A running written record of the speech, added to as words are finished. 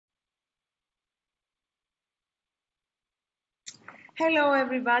Hello,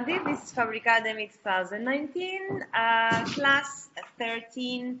 everybody. This is Fabricademy 2019, class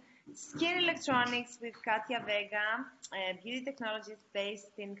 13, Skin Electronics with Katia Vega, beauty technologist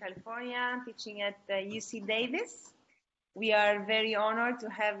based in California, teaching at UC Davis. We are very honored to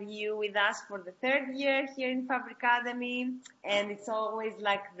have you with us for the third year here in Fabricademy, and it's always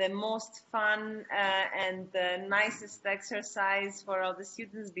like the most fun and the nicest exercise for all the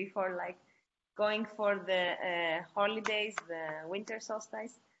students before going for the holidays, the winter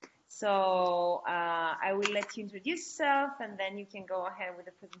solstice. So I will let you introduce yourself, and then you can go ahead with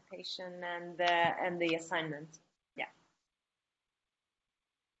the presentation and the assignment. Yeah.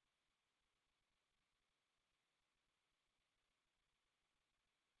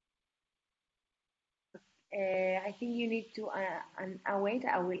 I think you need to wait.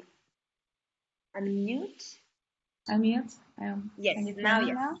 I will unmute. Unmute? Yes. Can you Now, hear me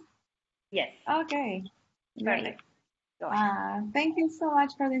yes. now? Yes. Okay. Great. Perfect. Go ahead. Thank you so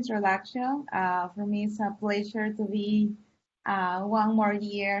much for the introduction. For me, it's a pleasure to be one more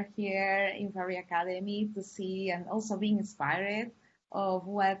year here in Fabricademy to see and also being inspired of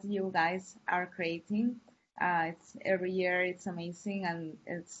what you guys are creating. It's every year, it's amazing, and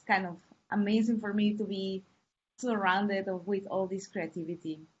it's kind of amazing for me to be surrounded with all this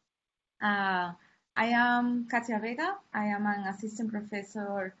creativity. Uh, I am Katia Vega. I am an assistant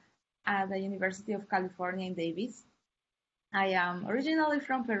professor at the University of California in Davis. I am originally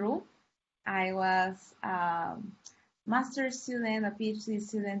from Peru. I was a master's student, a PhD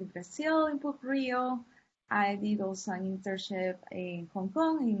student in Brazil, in PUC Rio. I did also an internship in Hong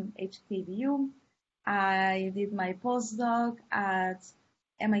Kong in HKBU. I did my postdoc at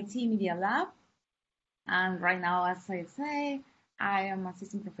MIT Media Lab. And right now, as I say, I am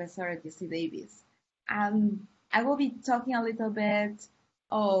assistant professor at UC Davis. And I will be talking a little bit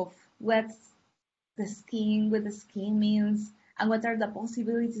of what the skin means, and what are the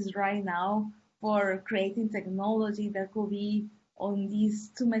possibilities right now for creating technology that could be on these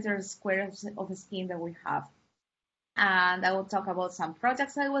 2 meters square of skin that we have. And I will talk about some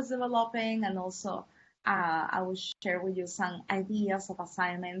projects I was developing, and also I will share with you some ideas of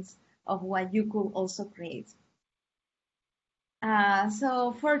assignments of what you could also create.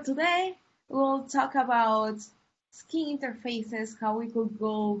 So for today, we'll talk about skin interfaces, how we could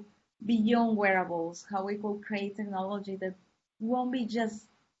go beyond wearables, how we could create technology that won't be just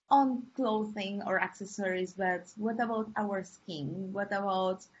on clothing or accessories, but what about our skin? What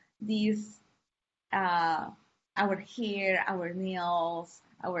about these, our hair, our nails,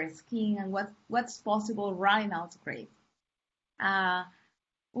 our skin, and what's possible right now to create? Uh,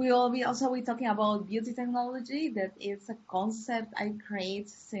 we will be also be talking about beauty technology. That is a concept I create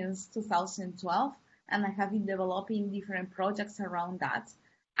since 2012, and I have been developing different projects around that,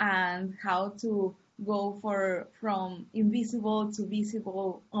 and how to go from invisible to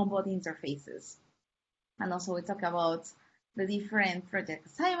visible on-body interfaces. And also we talk about the different project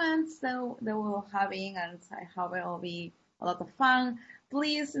assignments that we're having, and I hope it will be a lot of fun.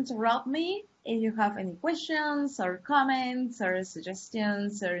 Please interrupt me if you have any questions or comments or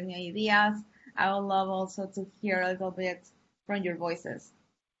suggestions or any ideas. I would love also to hear a little bit from your voices.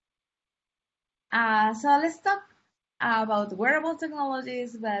 So let's talk about wearable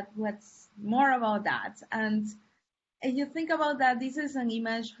technologies, but what's more about that? And if you think about that, this is an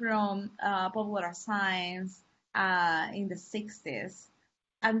image from popular science in the 60s.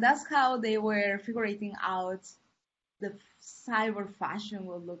 And that's how they were figuring out the cyber fashion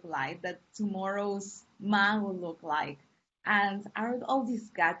will look like, that tomorrow's man will look like. And are all these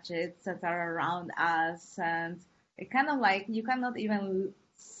gadgets that are around us, and it kind of like you cannot even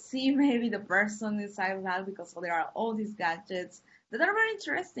see maybe the person inside of that, because there are all these gadgets that are very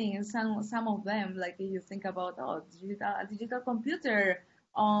interesting. Some of them, like if you think about a digital computer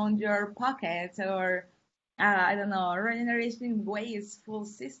on your pocket, or I don't know, regeneration waste full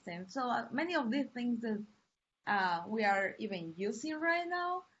system. So many of these things that we are even using right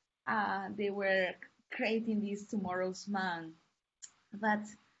now, they were creating this tomorrow's man. But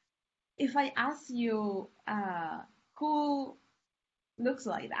if I ask you who looks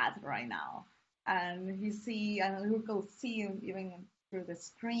like that right now, and you see, and you could see even through the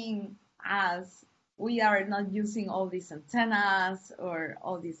screen, as we are not using all these antennas or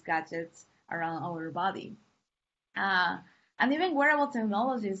all these gadgets around our body. Uh, and even wearable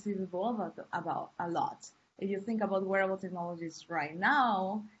technologies evolve about a lot. If you think about wearable technologies right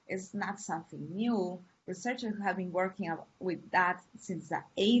now, it's not something new. Researchers have been working with that since the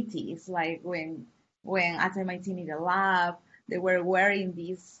 80s, like when at MIT Media Lab, they were wearing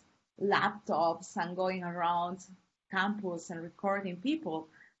these laptops and going around campus and recording people.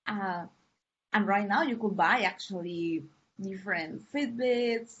 And right now you could buy actually different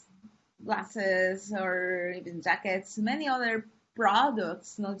Fitbits, glasses, or even jackets, many other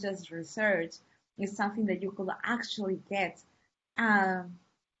products, not just research, is something that you could actually get. Um,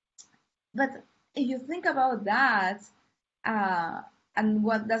 but if you think about that, uh, and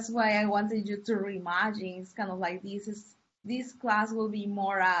what that's why I wanted you to reimagine, it's kind of like this class will be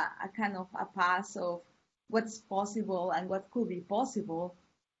more a kind of a pass of what's possible and what could be possible.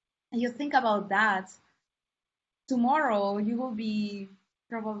 And you think about that, tomorrow you will be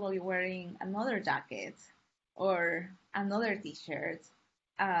probably wearing another jacket or another t-shirt,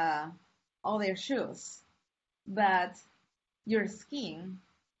 uh, other shoes, but your skin,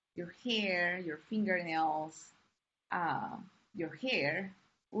 your hair, your fingernails, uh, your hair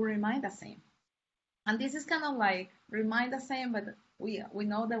will remain the same. And this is kind of like remain the same, but we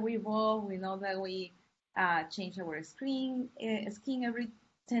know that we evolve. We know that we change our skin every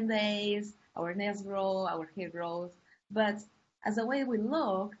 10 days. Our nails grow, our hair grows. But as the way we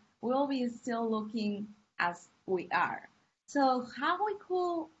look, we'll be still looking as we are. So how we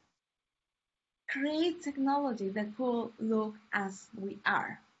could create technology that could look as we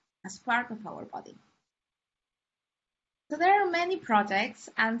are, as part of our body. So there are many projects,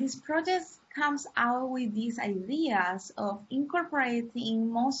 and these projects comes out with these ideas of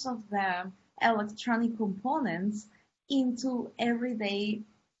incorporating most of the electronic components into everyday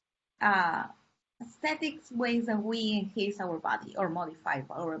uh, aesthetic ways that we enhance our body or modify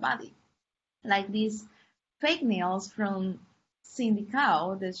our body. Like these fake nails from Cindy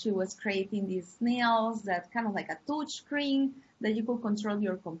Cow, that she was creating these nails that kind of like a touch screen that you could control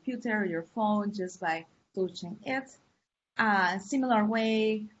your computer or your phone just by touching it. Similar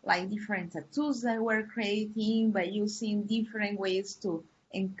way, like different tattoos that we're creating by using different ways to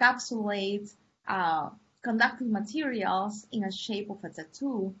encapsulate conductive materials in a shape of a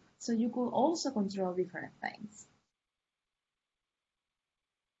tattoo, so you could also control different things.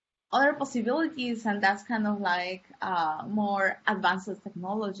 Other possibilities, and that's kind of like more advanced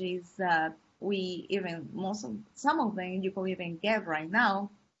technologies that we even some of them you can even get right now,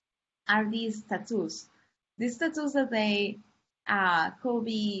 are these tattoos. These tattoos that they could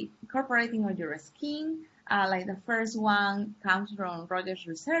be incorporating on your skin. Like the first one comes from Rogers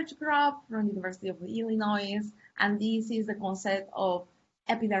Research Group from the University of Illinois, and this is the concept of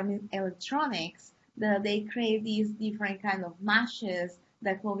epidermal electronics, that they create these different kind of meshes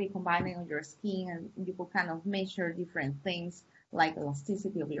that could be combining on your skin, and you could kind of measure different things like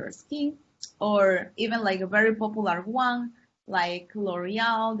elasticity of your skin, or even like a very popular one like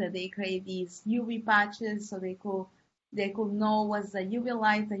L'Oreal, that they create these UV patches so they could know what's the UV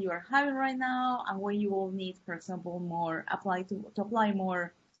light that you are having right now and when you will need, for example, to apply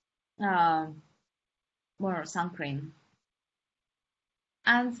um, more sun cream.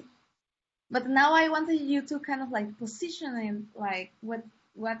 And but now I wanted you to kind of like position it like what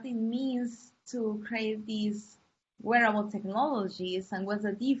it means to create these wearable technologies and what's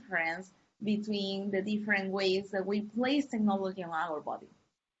the difference between the different ways that we place technology on our body.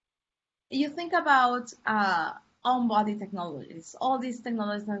 You think about on-body technologies, all these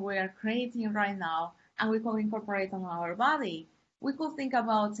technologies that we are creating right now, and we could incorporate on our body. We could think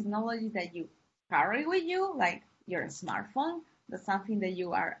about technology that you carry with you, like your smartphone. That's something that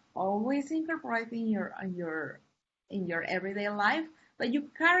you are always incorporating in your everyday life, but you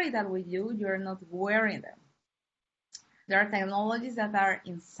carry that with you. You're not wearing them. There are technologies that are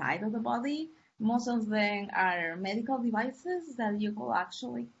inside of the body. Most of them are medical devices that you could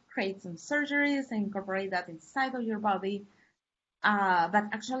actually create some surgeries and incorporate that inside of your body. But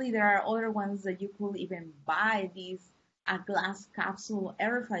actually, there are other ones that you could even buy these a glass capsule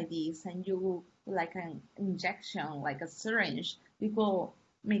RFIDs, and you like an injection, like a syringe. You could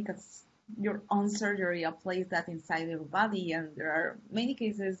make your own surgery, place that inside your body, and there are many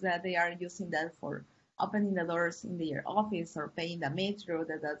cases that they are using that for opening the doors in their office or paying the metro.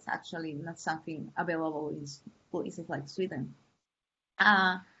 That's actually not something available in places like Sweden.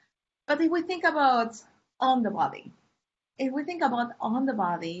 Uh, but if we think about on the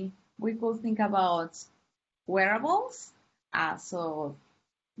body, we could think about wearables, so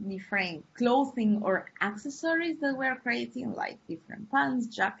different clothing or accessories that we're creating, like different pants,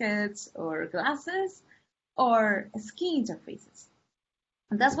 jackets, or glasses, or skin interfaces.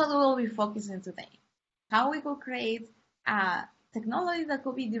 And that's what we will be focusing today. How we could create technology that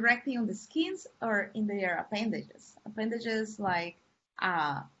could be directly on the skins or in their appendages. Appendages like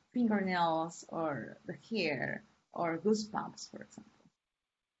uh, fingernails or the hair or goosebumps, for example.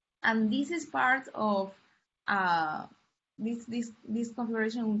 And this is part of uh, this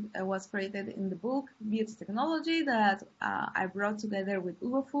configuration was created in the book Beauty Technology that I brought together with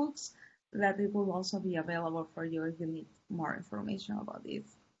Ugo Fuchs. that it will also be available for you if you need more information about this.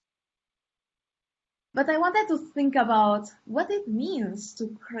 But I wanted to think about what it means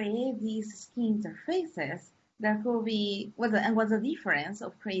to create these skin interfaces that could be, and what's the difference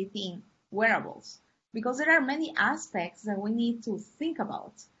of creating wearables. Because there are many aspects that we need to think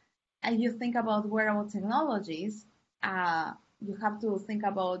about. And you think about wearable technologies, you have to think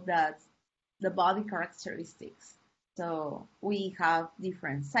about the body characteristics. So we have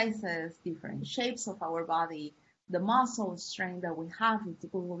different sizes, different shapes of our body, the muscle strength that we have,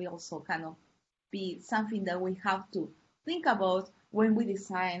 it will also kind of be something that we have to think about when we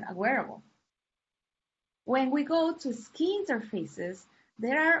design a wearable. When we go to skin interfaces,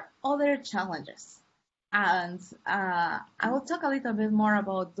 there are other challenges. And I will talk a little bit more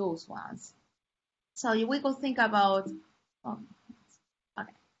about those ones. So we could think about, oh,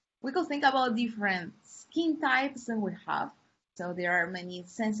 okay, we could think about different skin types that we have. So there are many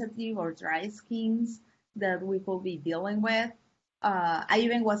sensitive or dry skins that we could be dealing with. I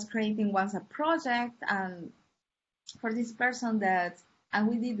even was creating once a project and for this person and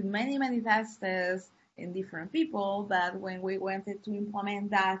we did many tests in different people, but when we wanted to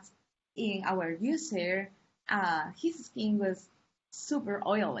implement that in our user, his skin was super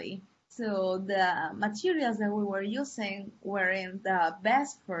oily. So the materials that we were using weren't the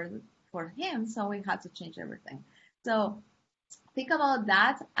best for him, so we had to change everything. So think about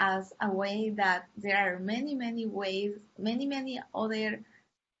that as a way that there are many ways, many other,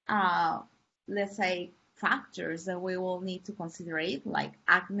 let's say, factors that we will need to consider, like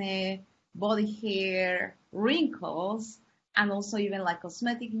acne, body hair, wrinkles, and also even like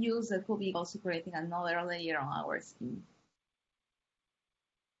cosmetic use that could be also creating another layer on our skin.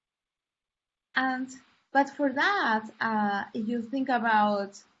 But for that, if you think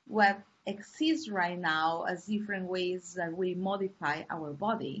about what exists right now as different ways that we modify our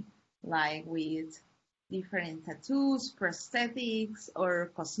body, like with different tattoos, prosthetics,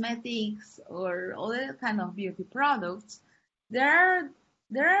 or cosmetics, or other kind of beauty products, there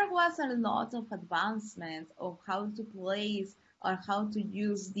was a lot of advancement of how to place or how to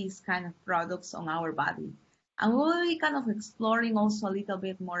use these kind of products on our body. And we'll be kind of exploring also a little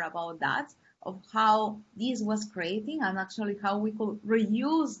bit more about that, of how this was creating and actually how we could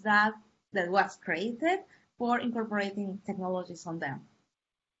reuse that was created for incorporating technologies on them.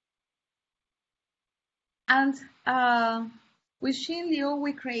 And with Xin Liu,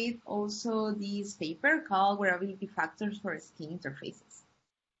 we create also this paper called Wearability Factors for Skin Interfaces.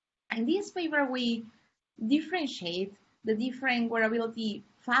 In this paper, we differentiate the different wearability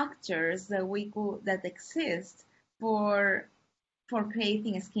factors that exist for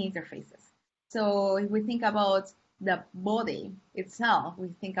creating skin interfaces. So if we think about the body itself, we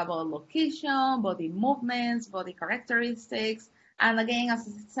think about location, body movements, body characteristics. And again, as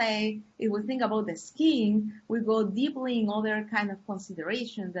I say, if we think about the skin, we go deeply in other kind of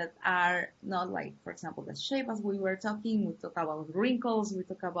considerations that are not like, for example, the shape as we were talking. We talk about wrinkles, we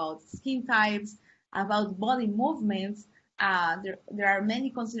talk about skin types, about body movements. There are many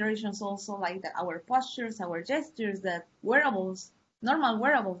considerations also like our postures, our gestures that normal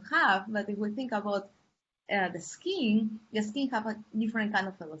wearables have. But if we think about the skin have a different kind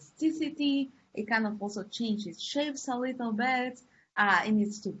of elasticity. It kind of also changes shapes a little bit. It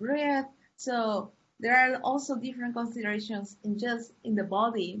needs to breathe. So there are also different considerations in the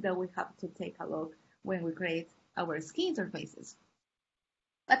body that we have to take a look when we create our skin interfaces.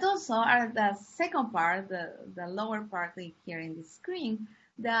 But also are the second part, the lower part here in the screen,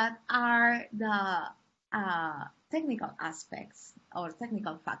 that are the technical aspects or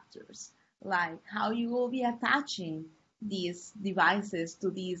technical factors, like how you will be attaching these devices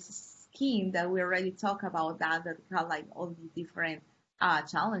to this skin that we already talked about, that have like all the different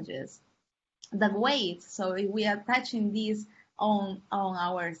challenges. The weight, so if we are attaching these on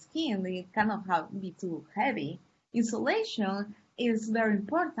our skin, it cannot be too heavy. Insulation is very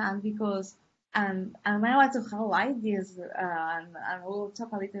important because, and I want to highlight this, and we'll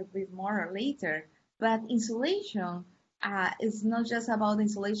talk a little bit more later, but insulation is not just about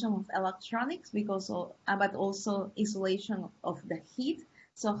insulation of electronics, but also insulation of the heat.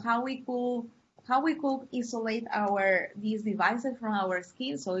 So how we could isolate these devices from our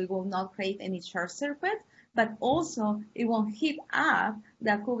skin so it will not create any short circuit, but also it won't heat up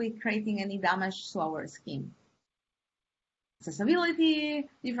that could be creating any damage to our skin. Accessibility,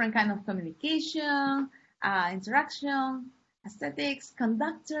 different kind of communication, interaction, aesthetics,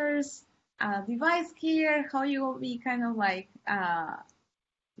 conductors, device care, how you will be kind of like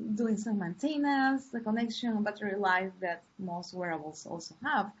doing some maintenance, the connection, battery life that most wearables also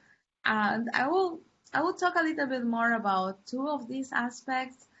have. And I will talk a little bit more about two of these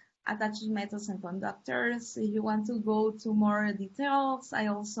aspects. attachment methods and conductors. If you want to go to more details, I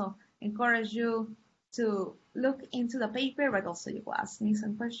also encourage you to look into the paper, but also you will ask me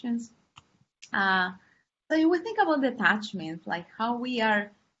some questions. So if we think about the attachment, like how we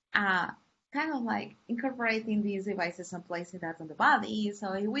are kind of like incorporating these devices and placing that on the body.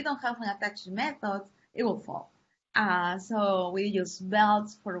 So if we don't have an attachment method, it will fall. So we use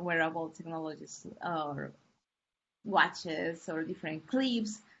belts for wearable technologies or watches or different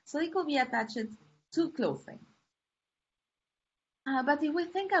clips. So it could be attached to clothing. But if we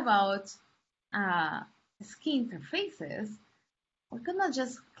think about skin interfaces, we cannot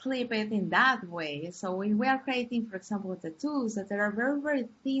just clip it in that way. So when we are creating, for example, tattoos that are very, very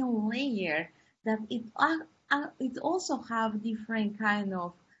thin layer that it also have different kind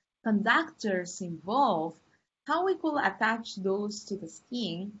of conductors involved, how we could attach those to the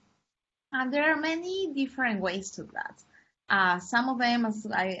skin. And there are many different ways to that. Some of them, as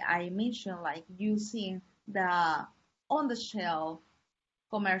I mentioned, like using the on-the-shelf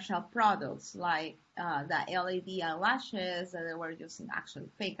commercial products like the LED eyelashes that they were using actually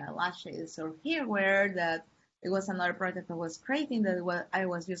fake eyelashes, or hairwear that it was another product I was creating that I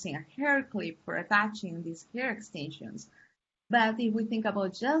was using a hair clip for attaching these hair extensions. But if we think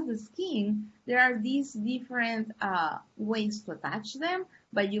about just the skin, there are these different ways to attach them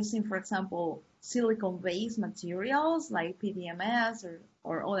by using, for example, silicone-based materials like PDMS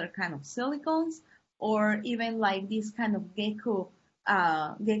or other kind of silicones, or even like this kind of gecko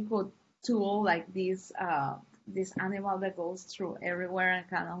tool, like this animal that goes through everywhere and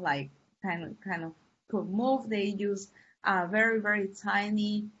kind of could move. They use very, very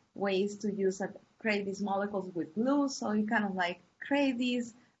tiny ways to create these molecules with glue. So you kind of like create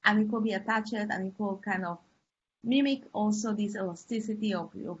these and it could be attached and it could kind of mimic also this elasticity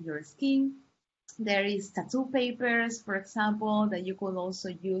of your skin. There is tattoo papers, for example, that you could also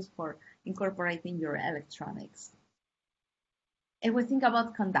use for incorporating your electronics. If we think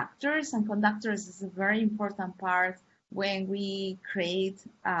about conductors, and conductors is a very important part when we create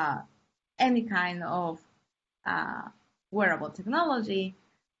any kind of wearable technology,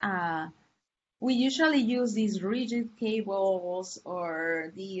 we usually use these rigid cables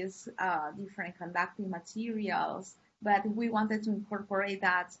or these different conducting materials, but if we wanted to incorporate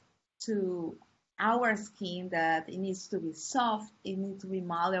that to our skin, that it needs to be soft, it needs to be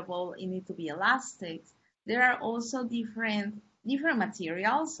malleable, it needs to be elastic. There are also different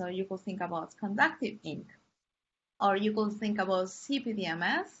materials, so you could think about conductive ink, or you could think about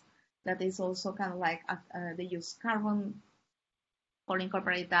CPDMS, that is also kind of like they use carbon or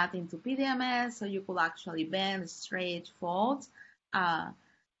incorporate that into PDMS, so you could actually bend, stretch, fold.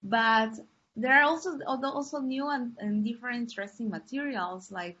 But there are also new and different interesting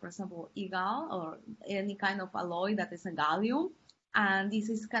materials, like for example, egal or any kind of alloy that is a gallium, and this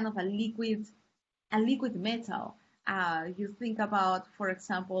is kind of a liquid metal. You think about, for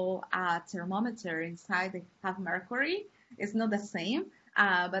example, a thermometer inside they have mercury. It's not the same,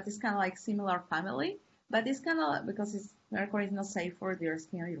 but it's kind of like similar family. But it's kind of because mercury is not safe for your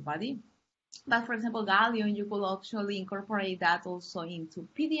skin or your body. But for example, gallium, you could actually incorporate that also into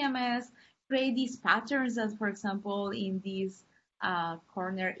PDMS, create these patterns that, for example, in this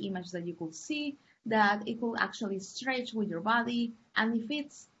corner image that you could see, that it could actually stretch with your body.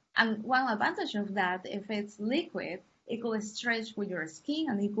 And one advantage of that, if it's liquid, it could stretch with your skin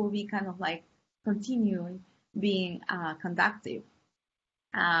and it could be kind of like continuing being conductive.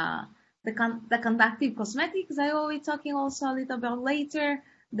 The conductive cosmetics I will be talking also a little bit later,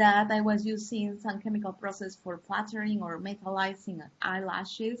 that I was using some chemical process for flattering or metallizing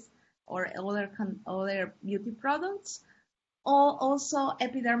eyelashes or other beauty products. Or also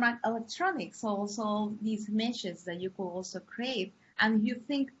epidermal electronics, also these meshes that you could also create. And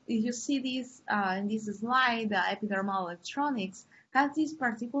if you see this in this slide, the epidermal electronics has this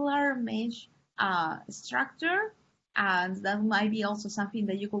particular mesh structure, and that might be also something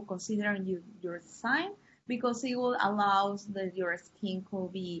that you could consider in your design, because it will allow that your skin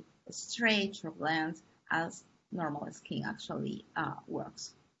could be stretched or blend as normal skin actually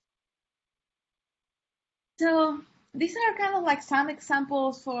works. So these are kind of like some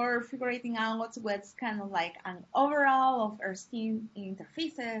examples for figuring out what's kind of like an overall of our skin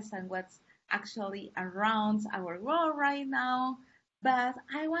interfaces and what's actually around our world right now. But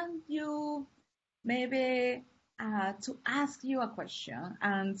I want you maybe to ask you a question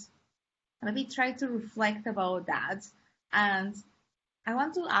and maybe try to reflect about that. And I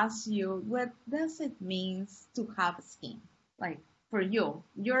want to ask you, what does it mean to have skin? Like for you,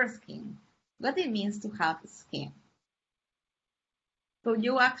 your skin, what it means to have skin? Could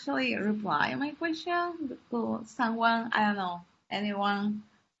you actually reply my question to someone? I don't know, anyone?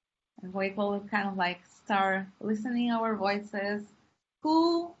 And we could kind of like start listening our voices.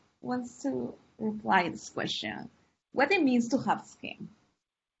 Who wants to reply this question? What it means to have skin?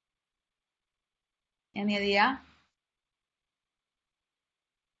 Any idea?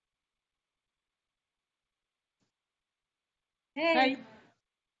 Hey.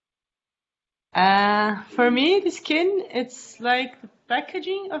 Hi. For me, the skin, it's like the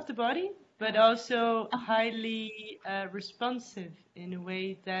packaging of the body, but also highly responsive in a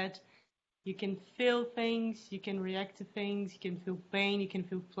way that you can feel things, you can react to things, you can feel pain, you can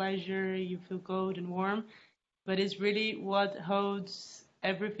feel pleasure, you feel cold and warm, but it's really what holds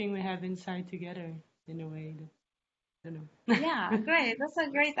everything we have inside together in a way that, I don't Yeah, know. great. That's a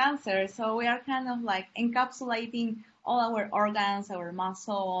great answer. So we are kind of like encapsulating all our organs, our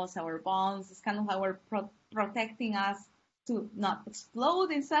muscles, our bones. It's kind of like we're protecting us to not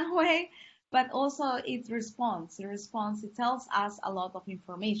explode in some way, but also it responds. The response, it tells us a lot of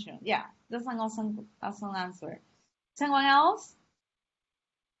information. Yeah, that's an awesome answer. Someone else?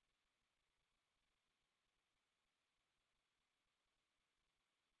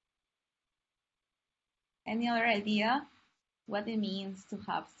 Any other idea what it means to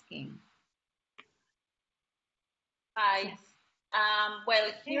have skin? Hi. Yes.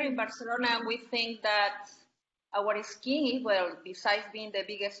 Well, here in Hey. Barcelona, we think that our skin, well, besides being the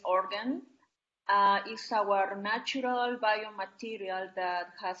biggest organ, is our natural biomaterial that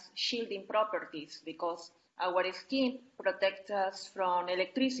has shielding properties because our skin protects us from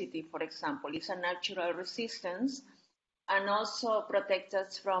electricity, for example. It's a natural resistance and also protects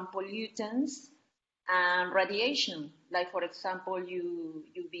us from pollutants and radiation, like, for example,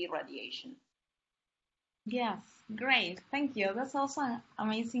 UV radiation. Yes, great. Thank you. That's also an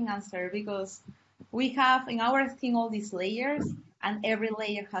amazing answer because we have in our skin all these layers, and every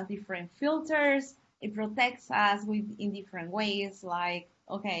layer has different filters. It protects us in different ways, like,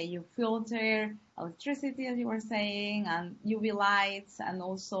 okay, you filter electricity, as you were saying, and UV lights, and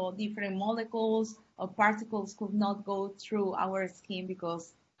also different molecules or particles could not go through our skin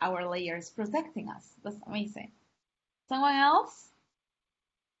because our layer is protecting us. That's amazing. Someone else?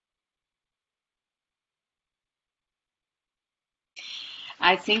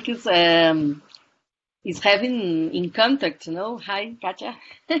 I think it's having in contact, you know. Hi, Katia.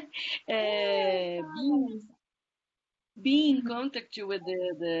 Hey, Being in contact with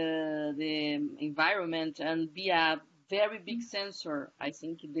the environment and be a very big sensor. I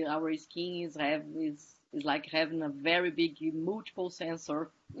think our skin is like having a very big multiple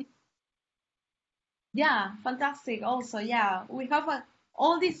sensor. Yeah, fantastic. Also, yeah, we have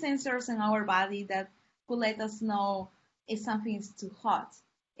all these sensors in our body that could let us know if something is too hot,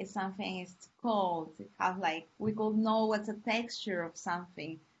 if something is too cold. It have like we could know what's the texture of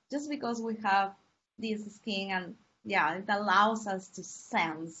something just because we have this skin, and yeah, it allows us to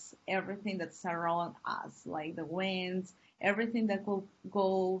sense everything that's around us, like the wind, everything that could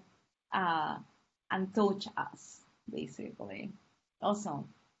go uh, and touch us, basically. Awesome.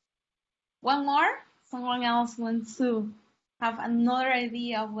 One more? Someone else wants to have another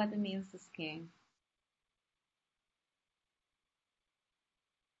idea of what it means to skiing.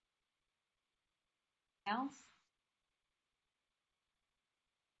 Else?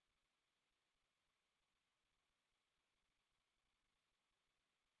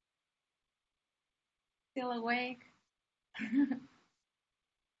 Still awake?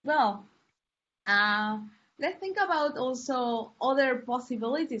 Well, uh, let's think about also other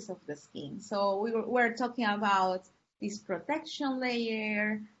possibilities of the skin. So we're talking about this protection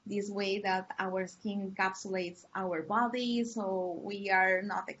layer, this way that our skin encapsulates our body, so we are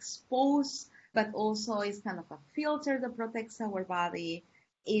not exposed, but also it's kind of a filter that protects our body.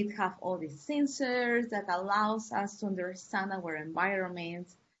 It have all these sensors that allows us to understand our environment.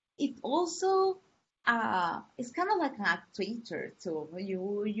 It also it's kind of like an actuator too.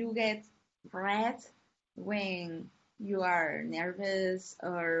 You get red when you are nervous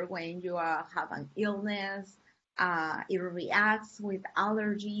or when you have an illness. It reacts with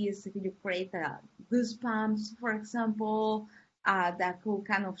allergies. If you create goosebumps, for example, that could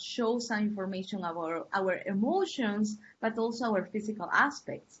kind of show some information about our emotions, but also our physical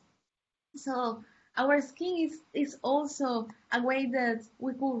aspects. So our skin is also a way that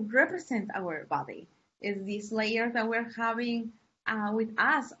we could represent our body. It's this layer that we're having with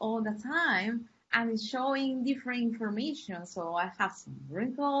us all the time, and it's showing different information. So I have some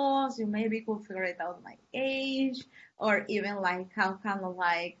wrinkles. You maybe could figure it out my age, or even like how kind of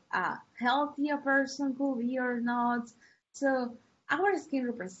like healthy a person could be or not. So our skin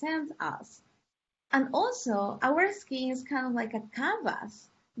represents us. And also, our skin is kind of like a canvas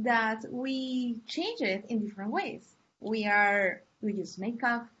that we change it in different ways. We use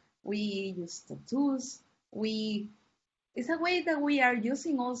makeup, we use tattoos, it's a way that we are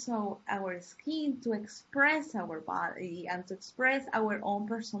using also our skin to express our body and to express our own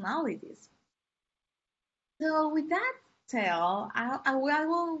personalities. So with that tale, I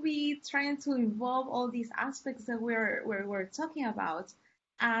will be trying to involve all these aspects that we're talking about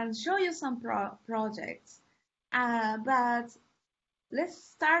and show you some projects. But let's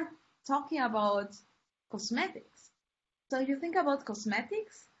start talking about cosmetics. So you think about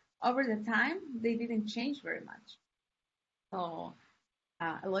cosmetics, over the time, they didn't change very much. So,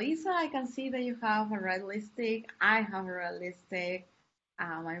 Eloisa, I can see that you have a red lipstick. I have a red lipstick.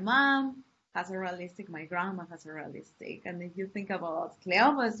 My mom has a red lipstick. My grandma has a red lipstick. And if you think about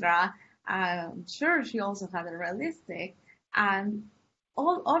Cleopatra, I'm sure she also had a red lipstick. And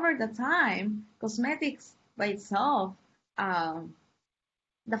all over the time, cosmetics by itself, um,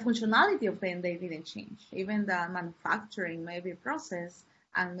 the functionality of them, they didn't change. Even the manufacturing maybe process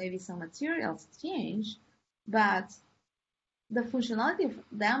and maybe some materials change, but the functionality of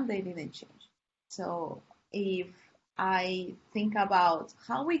them, they didn't change. So if I think about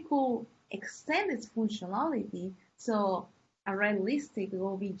how we could extend its functionality, so a red lipstick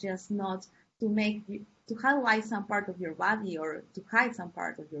will be just not to make you, to highlight some part of your body or to hide some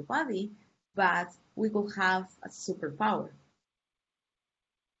part of your body, but we could have a superpower.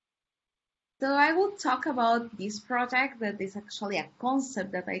 So I will talk about this project that is actually a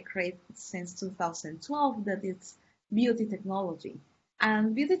concept that I created since 2012 that is beauty technology.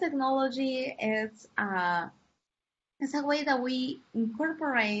 And beauty technology is a way that we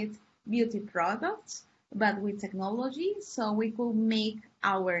incorporate beauty products but with technology so we could make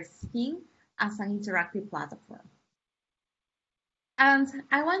our skin as an interactive platform. And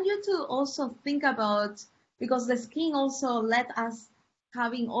I want you to also think about, because the skin also let us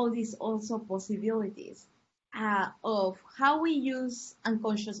having all these also possibilities of how we use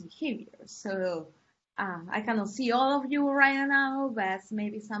unconscious behaviors. So I cannot see all of you right now, but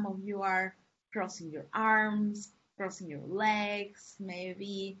maybe some of you are crossing your arms, crossing your legs,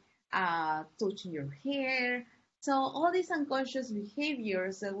 maybe touching your hair. So all these unconscious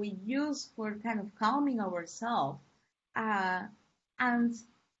behaviors that we use for kind of calming ourselves. Uh, and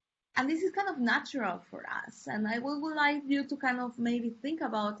and this is kind of natural for us. And I would like you to kind of maybe think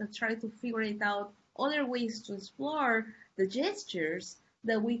about and try to figure it out other ways to explore the gestures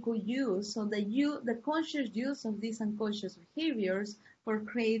that we could use so that the conscious use of these unconscious behaviors for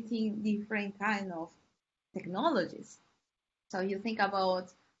creating different kind of technologies. So you think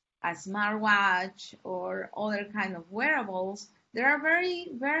about a smartwatch or other kind of wearables, there are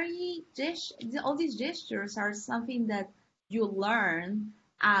all these gestures are something that you learn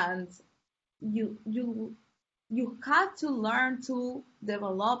and you have to learn to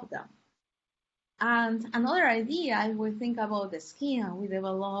develop them. And another idea, if we think about the skin and we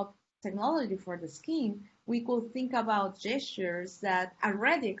develop technology for the skin, we could think about gestures that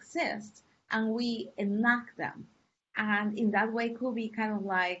already exist and we enact them. And in that way could be kind of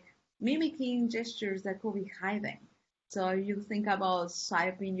like mimicking gestures that could be hidden. So you think about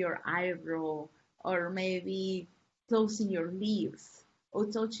swiping your eyebrow or maybe closing your lips or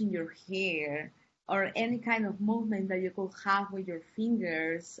touching your hair or any kind of movement that you could have with your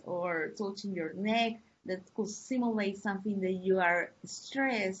fingers or touching your neck that could simulate something that you are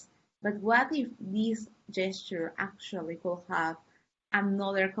stressed. But what if this gesture actually could have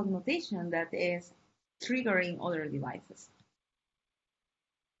another connotation that is triggering other devices?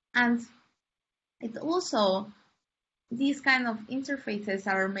 And it also, these kind of interfaces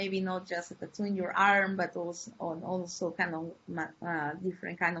are maybe not just a tattoo in your arm, but also kind of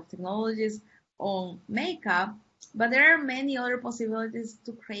different kind of technologies on makeup. But there are many other possibilities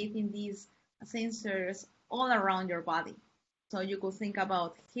to creating these sensors all around your body. So you could think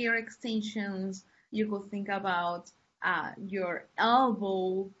about hair extensions, you could think about your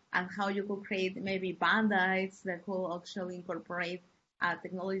elbow and how you could create maybe band-aids that could actually incorporate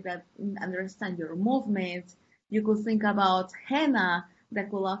technology that understand your movement. You could think about henna that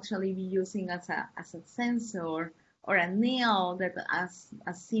could actually be using as a sensor, or a nail that, as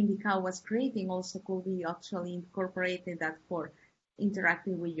Cindy was creating, also could be actually incorporated that for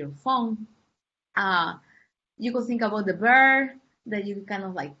interacting with your phone. You could think about the bird that you kind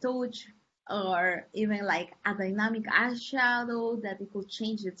of like touch, or even like a dynamic eyeshadow that it could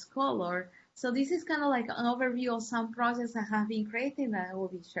change its color. So this is kind of like an overview of some projects I have been creating that I will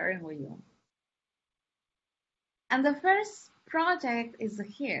be sharing with you. And the first project is the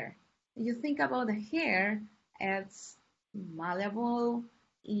hair. You think about the hair, it's malleable.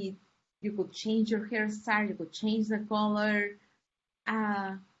 You could change your hairstyle, you could change the color.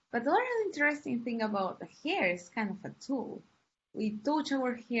 But the other interesting thing about the hair is kind of a tool. We touch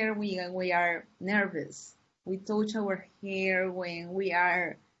our hair when we are nervous. We touch our hair when we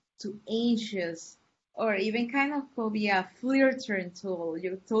are too anxious, or even kind of could be a flirting tool.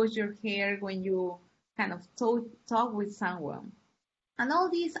 You touch your hair when you kind of talk with someone. And all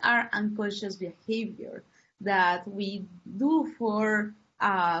these are unconscious behavior that we do for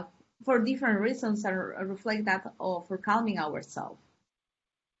different reasons and reflect that or for calming ourselves.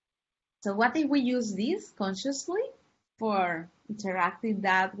 So what if we use this consciously for interacting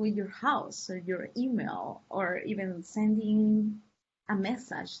that with your house or your email or even sending a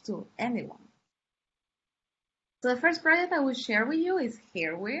message to anyone? So the first project I will share with you is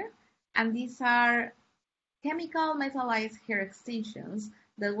hairwear, and these are chemical metallized hair extensions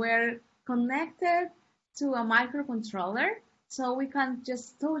that were connected to a microcontroller, so we can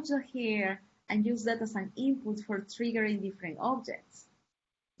just touch the hair and use that as an input for triggering different objects.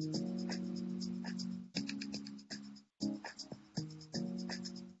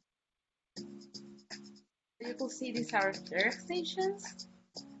 You can see these are hair extensions,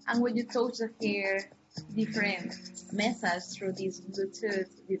 and when you touch the hair, different message through this Bluetooth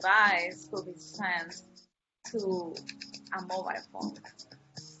device will be sent to a mobile phone.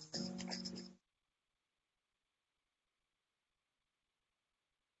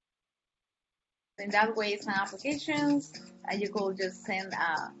 In that way, some applications, you could just send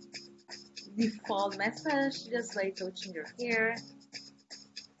a default message just by touching your hair,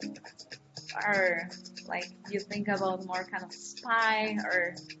 or like you think about more kind of spy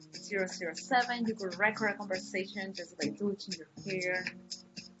or 007, you could record a conversation just by touching your hair.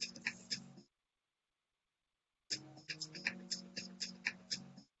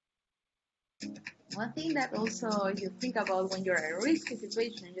 One thing that also you think about when you're in a risky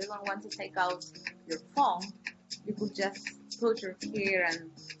situation, you don't want to take out your phone, you could just touch your hair and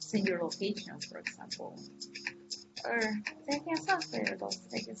send your location, for example. Or taking a selfie, those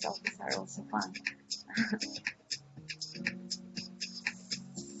taking selfies are also fun.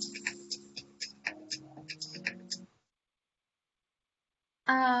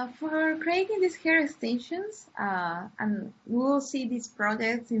 For creating these hair extensions, and we will see these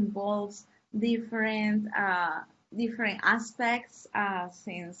projects involves different aspects,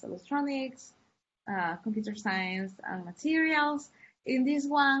 since electronics, computer science, and materials. In this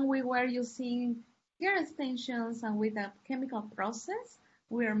one, we were using hair extensions, and with a chemical process,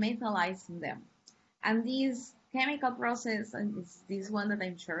 we are metallizing them. And this chemical process is this one that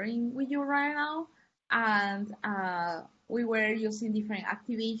I'm sharing with you right now. And we were using different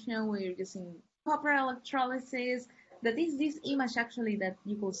activation. We were using copper electrolysis. That is this image actually that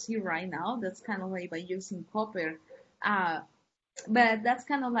you can see right now. That's kind of like by using copper. But that's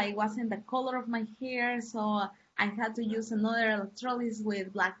kind of like wasn't the color of my hair, so I had to use another electrolysis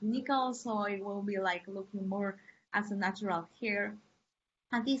with black nickel, so it will be like looking more as a natural hair.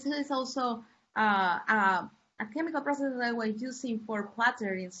 And this is also a chemical process that I was using for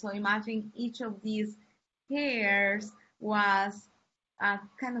plattering. So imagine each of these hairs was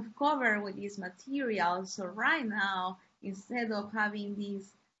kind of covered with this material. So right now, instead of having this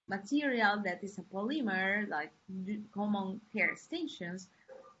material that is a polymer, like common hair extensions,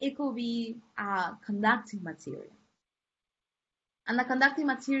 it could be a conductive material. And a conductive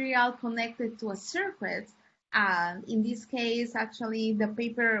material connected to a circuit. And in this case, actually, the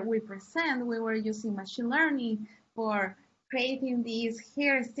paper we present, we were using machine learning for creating this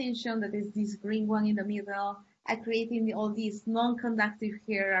hair extension that is this green one in the middle, and creating all these non-conductive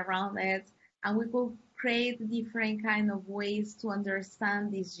hair around it. And we could create different kind of ways to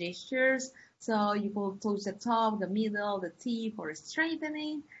understand these gestures. So you could touch the top, the middle, the tip, or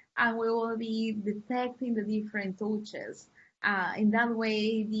straightening, and we will be detecting the different touches. In that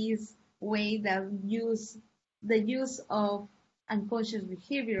way, this way that the use of unconscious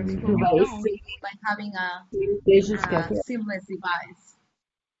behaviors could be done by having a seamless device.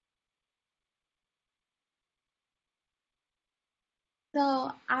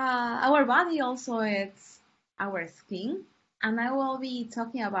 So our body also is our skin, and I will be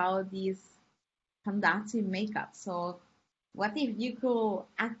talking about this conductive makeup. So what if you could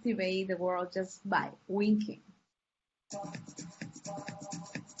activate the world just by winking?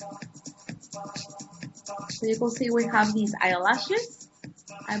 So you can see we have these eyelashes,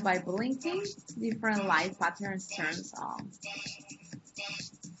 and by blinking, different light patterns turns on.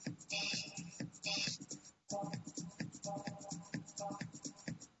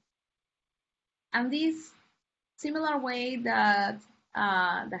 And this similar way that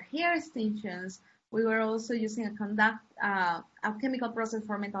the hair extensions, we were also using a chemical process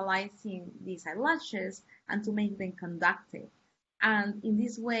for metallizing these eyelashes and to make them conductive. And in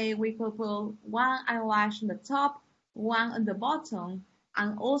this way, we could put one eyelash on the top one on the bottom,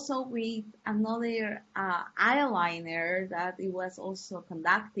 and also with another eyeliner that it was also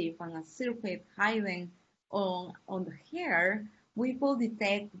conductive and a circuit hiding on the hair, we could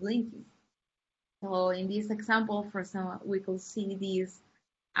detect blinking. So in this example, for example, we could see this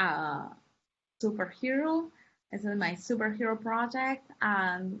uh, superhero. This is my superhero project,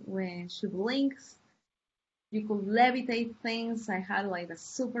 and when she blinks, you could levitate things. I had like a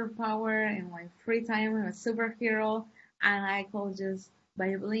superpower in my free time. I'm a superhero, and I could just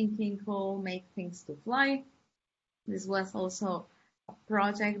by blinking could make things to fly. This was also a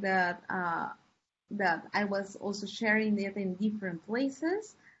project that I was also sharing it in different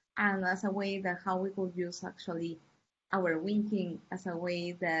places, and as a way that how we could use actually our winking as a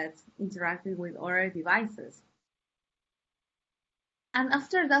way that interacted with other devices. And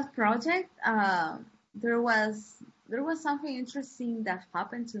after that project, there was there was something interesting that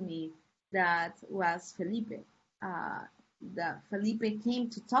happened to me. That was Felipe. Uh, that Felipe came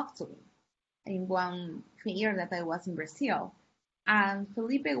to talk to me in one year that I was in Brazil, and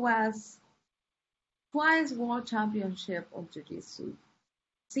Felipe was twice world championship of jiu-jitsu,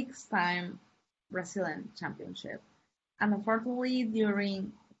 six-time Brazilian championship. And unfortunately,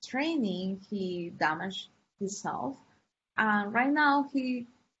 during training, he damaged himself. And right now, he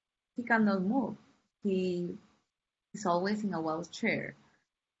cannot move. He is always in a wheelchair.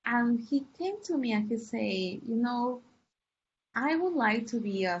 And he came to me and he said, I would like to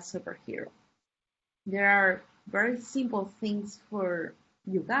be a superhero. There are very simple things for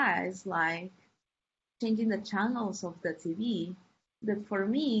you guys, like changing the channels of the TV, that for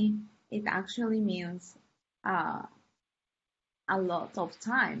me, it actually means uh, a lot of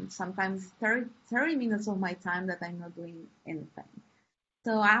time, sometimes 30 minutes of my time that I'm not doing anything.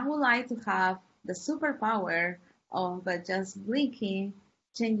 So I would like to have the superpower of just blinking,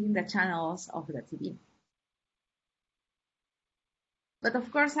 changing the channels of the TV. But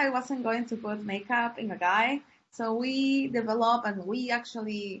of course, I wasn't going to put makeup in a guy. So we developed, and we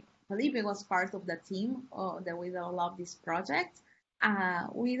actually, Felipe was part of the team that we developed this project.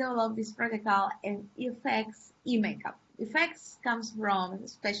 We developed this project called Effects e-makeup. Effects comes from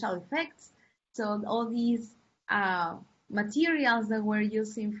special effects. So all these materials that we're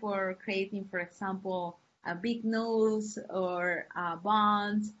using for creating, for example, a big nose or a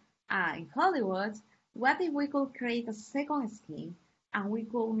bond in Hollywood, what if we could create a second skin and we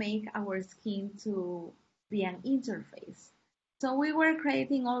could make our skin to be an interface? So we were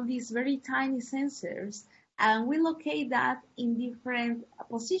creating all these very tiny sensors, and we locate that in different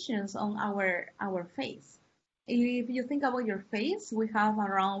positions on our face. If you think about your face, we have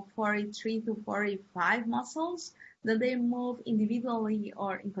around 43 to 45 muscles that they move individually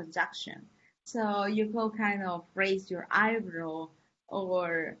or in conjunction. So you could kind of raise your eyebrow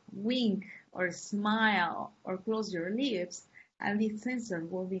or wink or smile or close your lips, and this sensor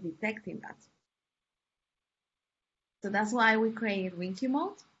will be detecting that. So that's why we created winking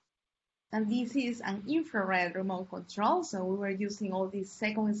mode. And this is an infrared remote control. So we were using all this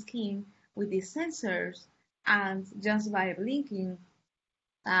second skin with these sensors, and just by blinking,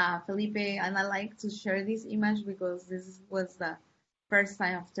 Felipe, and I like to share this image because this was the first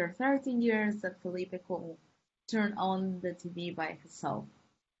time after 13 years that Felipe could turn on the TV by himself.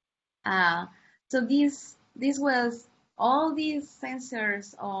 So this was all these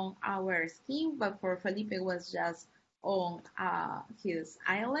sensors on our skin, but for Felipe it was just on his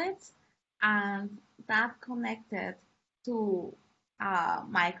eyelids, and that connected to a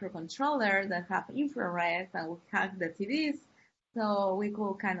microcontroller that have infrared and would hack the TVs, so we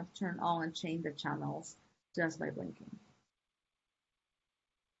could kind of turn on and change the channels just by blinking.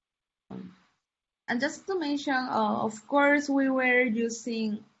 And just to mention, of course, we were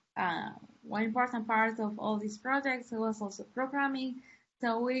using one important part of all these projects was also programming.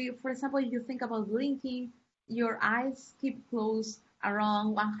 So we, for example, if you think about blinking, your eyes keep closed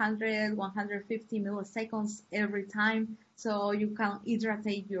around 100, 150 milliseconds every time. So you can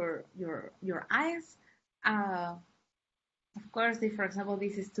hydrate your eyes. Of course, if, for example,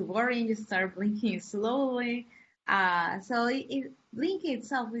 this is too boring, you start blinking slowly. So blinking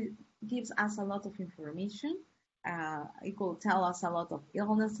itself gives us a lot of information. It could tell us a lot of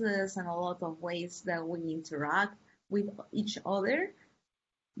illnesses and a lot of ways that we interact with each other.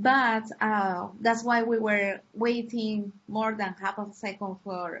 But that's why we were waiting more than half a second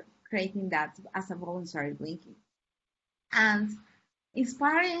for creating that as a voluntary blinking. And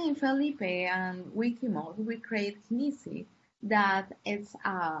inspiring Felipe and Wikimode, we create Kinesi, that it's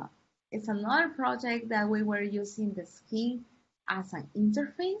another project that we were using the skin as an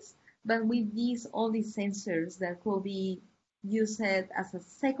interface, but with all these sensors that could be use it as a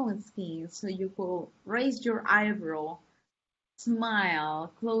second skin, so you could raise your eyebrow,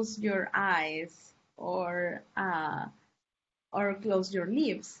 smile, close your eyes, or close your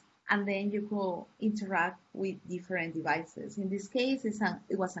lips, and then you could interact with different devices. In this case,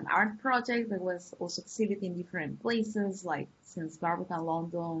 it was an art project that was also exhibited in different places, like since Barbican,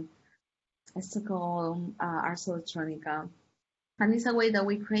 London, Stockholm, Ars Electronica. And it's a way that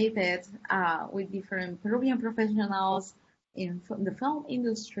we created with different Peruvian professionals in the film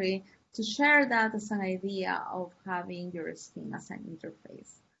industry to share that as an idea of having your skin as an interface.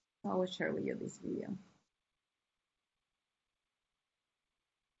 So I will share with you this video.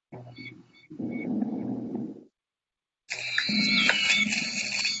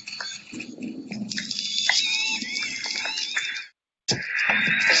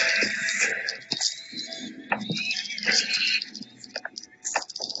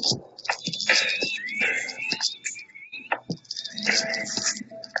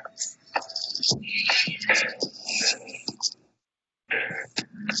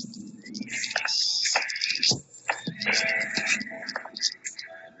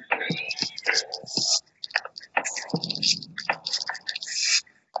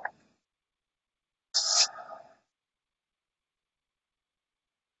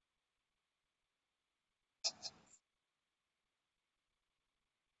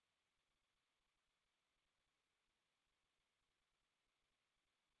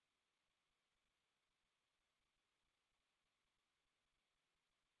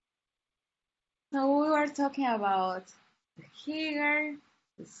 So we were talking about the hair,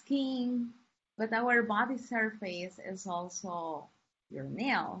 the skin, but our body surface is also your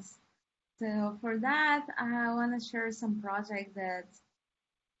nails. So for that, I want to share some project that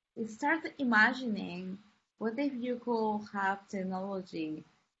start imagining what if you could have technology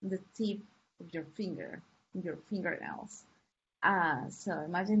in the tip of your finger, your fingernails. So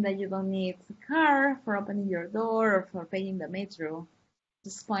imagine that you don't need a car for opening your door or for paying the metro,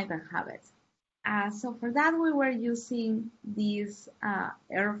 just point and have it. So for that, we were using these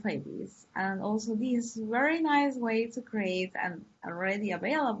RFIDs and also this very nice way to create and already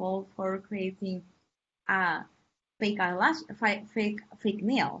available for creating fake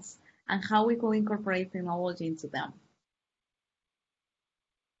nails and how we could incorporate technology into them.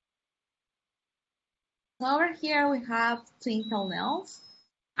 So over here we have twinkle nails,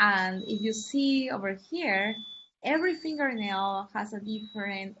 and if you see over here, every fingernail has a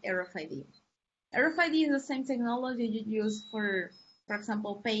different RFID. RFID is the same technology you use for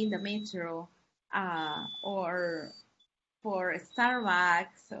example, paying the metro or for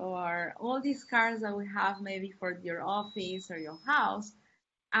Starbucks or all these cards that we have maybe for your office or your house.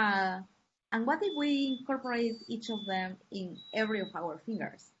 And what if we incorporate each of them in every of our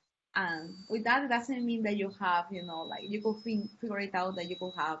fingers? And with that, it doesn't mean that you have, like you could figure it out that you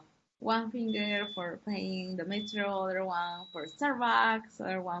could have one finger for paying the metro, other one for Starbucks,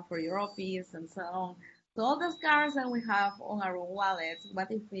 other one for your office, and so on. So all those cards that we have on our wallet,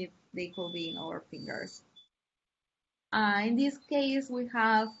 what if they could be in our fingers? In this case, we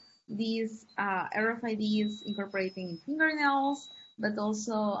have these RFIDs incorporating in fingernails, but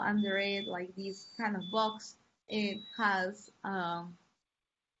also under it, like this kind of box, it has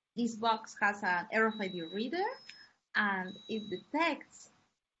this box has an RFID reader, and it detects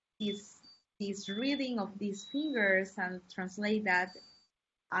this reading of these fingers and translate that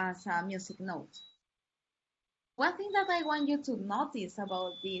as a music note. One thing that I want you to notice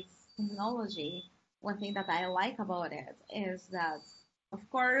about this technology, one thing that I like about it is that, of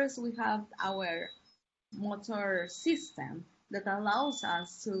course, we have our motor system that allows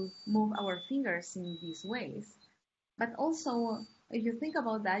us to move our fingers in these ways. But also, if you think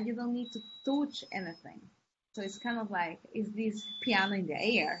about that, you don't need to touch anything. So it's kind of like, is this piano in the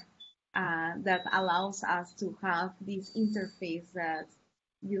air that allows us to have this interface that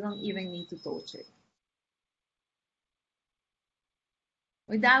you don't even need to touch it.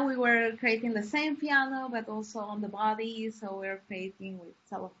 With that, we were creating the same piano, but also on the body. So we're creating with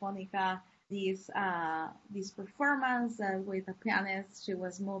Telefonica this performance with a pianist. She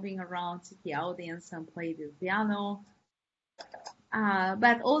was moving around to the audience and played the piano.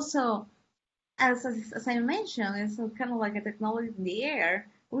 But also, as I mentioned, it's kind of like a technology in the air.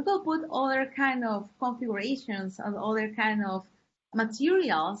 We could put other kind of configurations and other kind of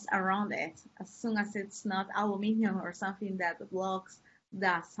materials around it, as soon as it's not aluminum or something that blocks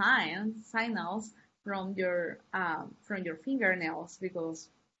the signals from your fingernails, because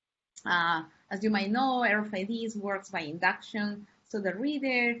as you might know, RFIDs works by induction. So the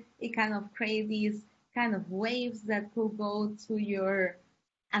reader, it kind of creates these kind of waves that could go to your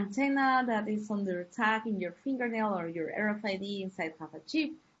antenna that is under tag in your fingernail or your RFID inside have a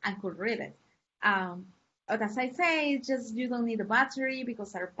chip and could read it. But as I say, just you don't need a battery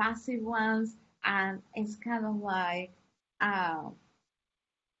because they're passive ones, and it's kind of like, uh,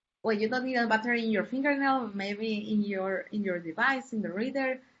 well, you don't need a battery in your fingernail, maybe in your device, in the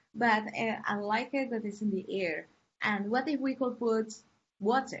reader, but I like it that it's in the air. And what if we could put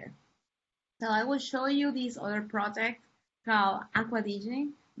water? So I will show you this other project called Aqua DJ.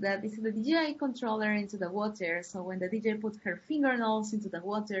 That is the DJ controller into the water. So when the DJ puts her fingernails into the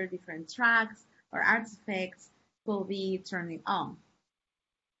water, different tracks or artifacts will be turning on.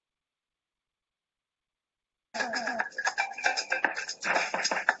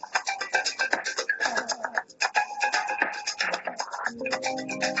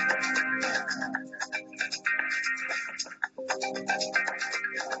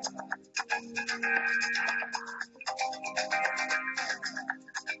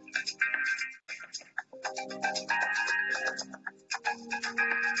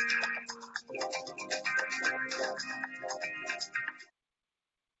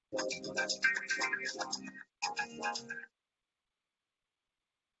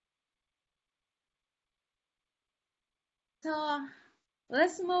 So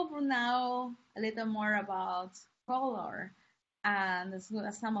let's move now a little more about color. And as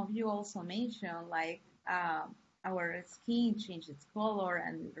some of you also mentioned, like our skin changes color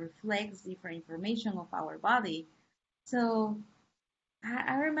and reflects different information of our body. So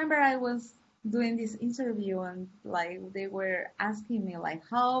I remember I was doing this interview and like they were asking me like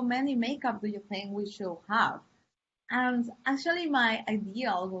how many makeup do you think we should have? And actually my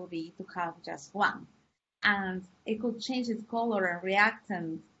ideal will be to have just one. And it could change its color and react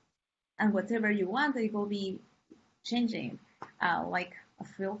and whatever you want, it will be changing like a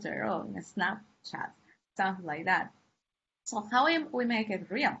filter or in a Snapchat, something like that. So how we make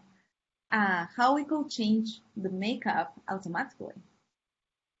it real? How we could change the makeup automatically.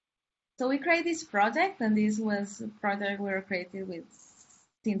 So we create this project, and this was a project we were created with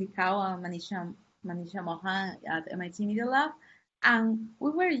Cindy Kao and Manisha Mohan at MIT Media Lab, and we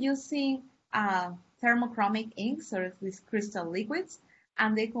were using thermochromic inks or these crystal liquids,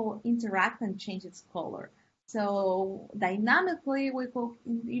 and they could interact and change its color. So dynamically, we could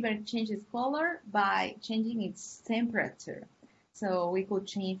even change its color by changing its temperature. So we could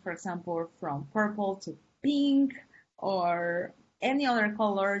change, for example, from purple to pink or any other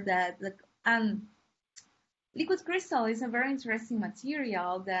color and liquid crystal is a very interesting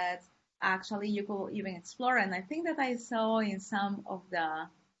material that actually you could even explore. And I think that I saw in some of the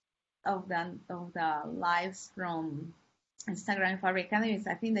lives from Instagram Fabricademy,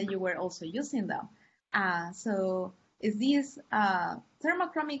 I think that you were also using them. So is these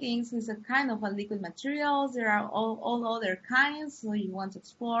thermochromic inks is a kind of a liquid material. There are all other kinds, so you want to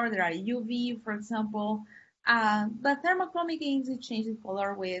explore. There are UV, for example. But thermochromic inks, it changes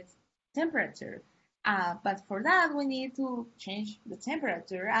color with temperature. But for that, we need to change the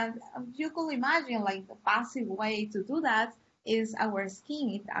temperature. And you could imagine like the passive way to do that is our skin.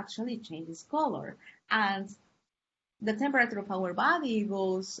 It actually changes color. And the temperature of our body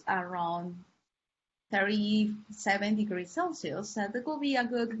goes around 37 degrees Celsius. So that could be a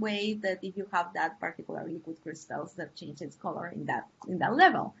good way that if you have that particular liquid crystals that changes color in that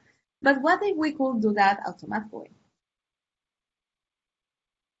level. But what if we could do that automatically?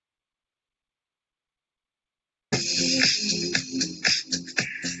 In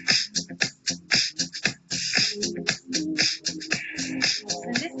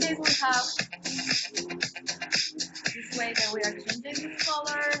this case, we have this way that we are changing the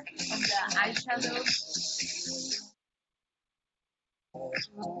color of the eyeshadow.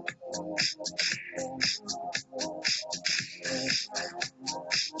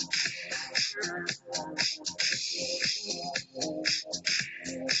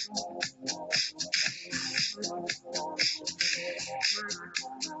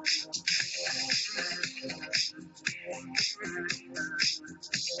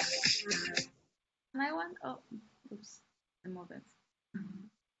 And I want, oh, oops, I moved it.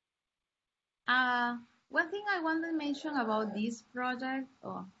 One thing I want to mention about this project,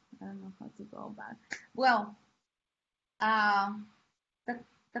 oh, I don't know how to go back. Well,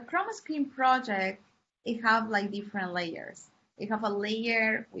 the chroma screen project, it have like different layers. It have a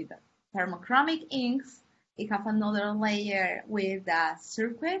layer with thermochromic inks. It have another layer with the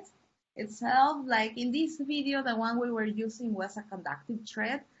circuit itself. Like in this video, the one we were using was a conductive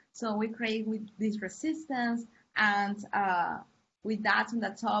thread. So we create with this resistance and with that on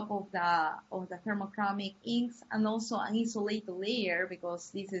the top of the thermochromic inks, and also an insulated layer because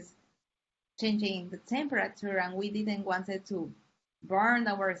this is changing the temperature and we didn't want it to burn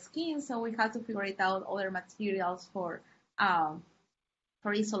our skin, so we had to figure it out other materials for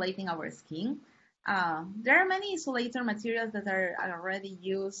isolating our skin. There are many isolator materials that are already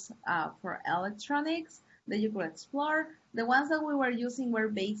used for electronics that you could explore. The ones that we were using were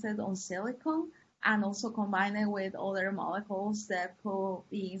based on silicone and also combined with other molecules that could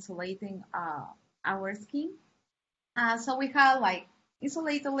be insulating our skin. So we had like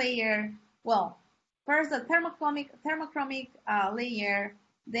insulator layer. Well, first the thermochromic layer.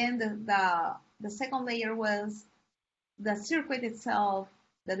 Then the second layer was the circuit itself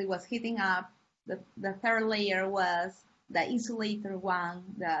that it was heating up. The third layer was the insulator one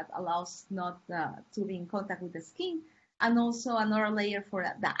that allows not to be in contact with the skin, and also another layer for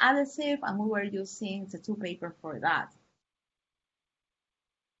the adhesive, and we were using tattoo paper for that.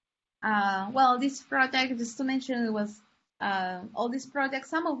 Well, this project, just to mention, it was all these projects.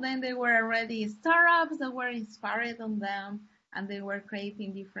 Some of them they were already startups that were inspired on them, and they were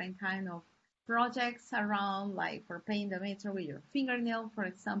creating different kind of projects around, like for painting the meter with your fingernail, for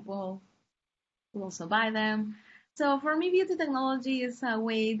example. We also buy them. So for me, beauty technology is a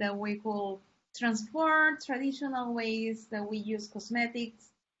way that we could transform traditional ways that we use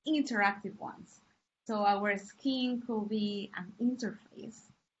cosmetics in interactive ones. So our skin could be an interface.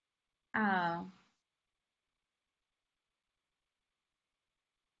 Uh,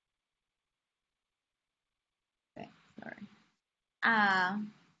 okay, sorry.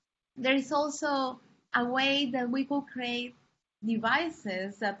 There is also a way that we could create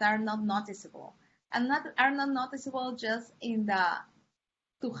devices that are not noticeable, and are not noticeable just in the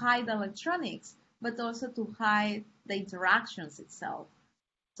to hide electronics, but also to hide the interactions itself.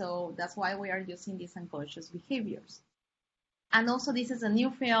 So that's why we are using these unconscious behaviors. And also this is a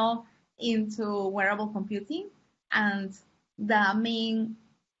new field into wearable computing, and the main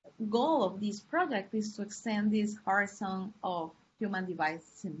goal of this project is to extend this horizon of human device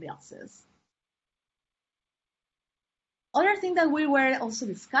symbiosis. Other thing that we were also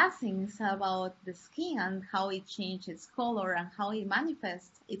discussing is about the skin and how it changes its color and how it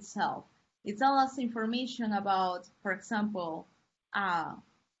manifests itself. It tells us information about, for example,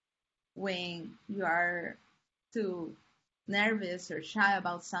 when you are too nervous or shy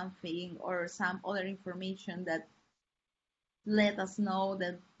about something, or some other information that let us know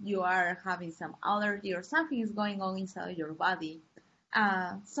that you are having some allergy or something is going on inside your body.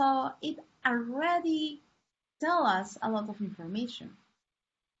 So it already tells us a lot of information.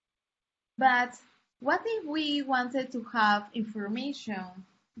 But what if we wanted to have information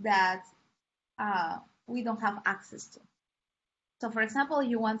that we don't have access to? So, for example,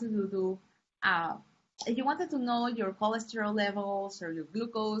 you wanted to do, if you wanted to know your cholesterol levels or your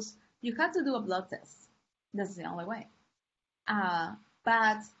glucose, you had to do a blood test. That's the only way.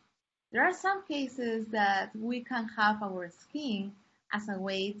 But there are some cases that we can have our skin as a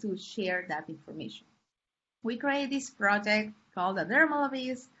way to share that information. We created this project called the Dermal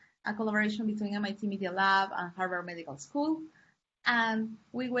Abyss, a collaboration between MIT Media Lab and Harvard Medical School, and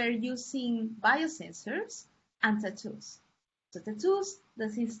we were using biosensors and tattoos. So tattoos,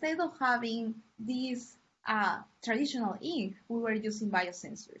 that instead of having these traditional ink, we were using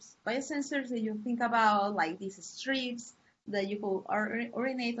biosensors. Biosensors that you think about like these strips that you could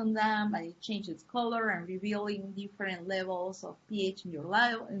urinate on them and it changes color and revealing different levels of pH in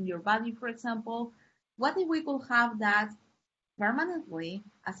your body, for example. What if we could have that permanently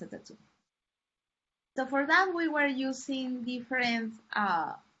as a tattoo? So for that, we were using different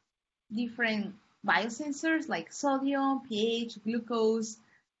biosensors like sodium, pH, glucose,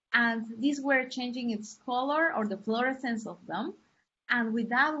 and these were changing its color or the fluorescence of them. And with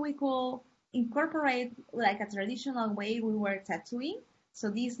that, we could incorporate like a traditional way we were tattooing. So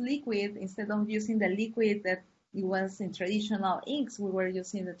this liquid, instead of using the liquid that it was in traditional inks, we were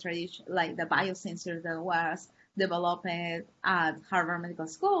using the like the biosensor that was developed at Harvard Medical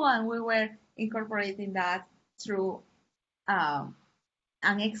School, and we were incorporating that through an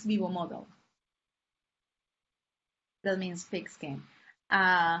ex vivo model. That means pig skin.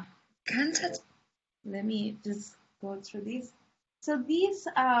 Let me just go through this. So this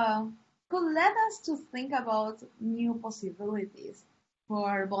could let us to think about new possibilities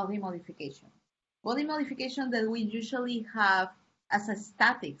for body modification. Body modification that we usually have as a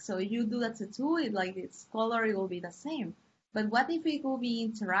static. So you do that tattoo, like its color, it will be the same. But what if it could be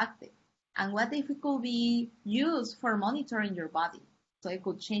interactive? And what if it could be used for monitoring your body? So it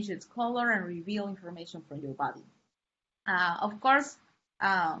could change its color and reveal information from your body. Of course,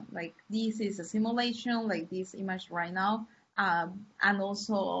 like this is a simulation, like this image right now. And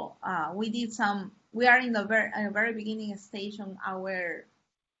also, we are in the very beginning stage on our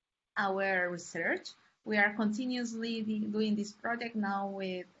research. We are continuously doing this project now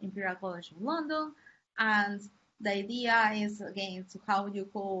with Imperial College of London, and the idea is again to how you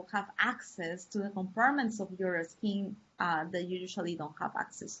could have access to the compartments of your skin that you usually don't have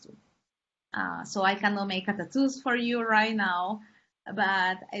access to. So I cannot make a tattoos for you right now,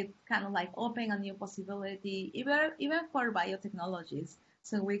 but it's kind of like open a new possibility, even for biotechnologies.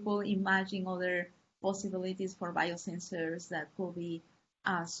 So we could imagine other possibilities for biosensors that could be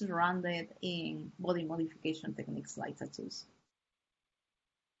surrounded in body modification techniques like tattoos.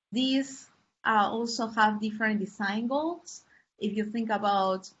 These also have different design goals. If you think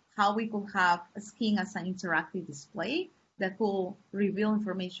about how we could have a skin as an interactive display that could reveal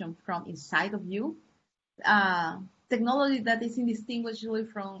information from inside of you, technology that is indistinguishable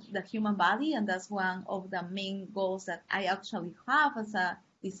from the human body, and that's one of the main goals that I actually have as a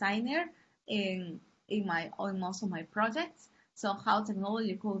designer in most of my projects. So how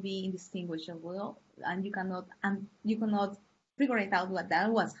technology could be indistinguishable, and you cannot figure it out what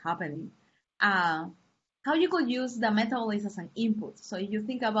that was happening. How you could use the metabolist as an input. So if you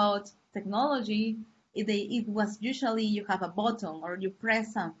think about technology, it was usually you have a button or you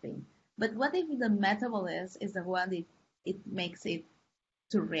press something. But what if the metabolist is the one that it makes it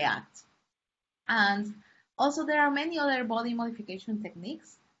to react? And also there are many other body modification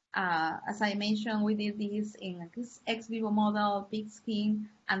techniques. As I mentioned, we did this in ex vivo model, pig skin,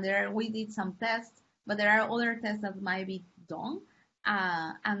 and we did some tests, but there are other tests that might be done.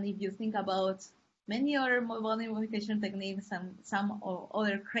 And if you think about many other body modification techniques and some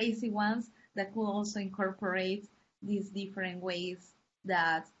other crazy ones that could also incorporate these different ways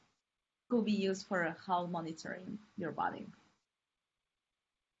that could be used for health monitoring your body.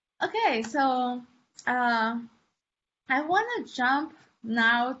 Okay, so I want to jump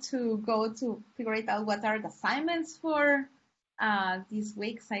now to go to figure it out what are the assignments for these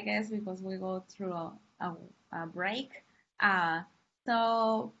weeks, I guess, because we go through a break.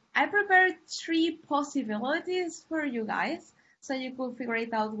 So I prepared 3 possibilities for you guys, so you could figure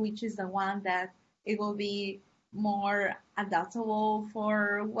it out which is the one that it will be more adaptable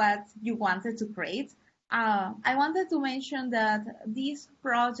for what you wanted to create. I wanted to mention that these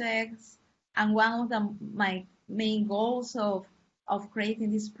projects, and one of my main goals of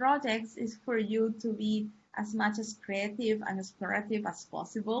creating these projects is for you to be as much as creative and explorative as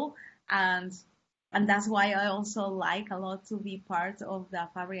possible, and that's why I also like a lot to be part of the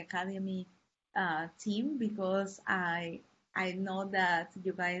Fabricademy team, because I know that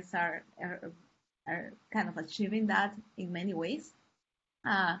you guys are kind of achieving that in many ways.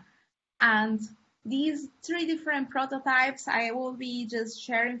 And these 3 different prototypes, I will be just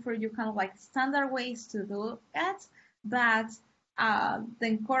sharing for you kind of like standard ways to do it. But the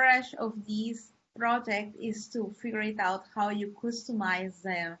encourage of this project is to figure it out how you customize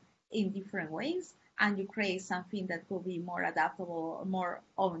them in different ways, and you create something that will be more adaptable, more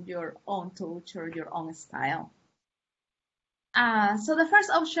on your own touch or your own style. So the first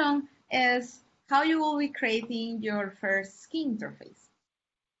option is how you will be creating your first skin interface.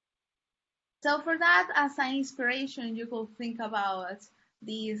 So for that, as an inspiration, you could think about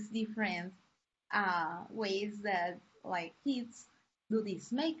these different ways that like kids do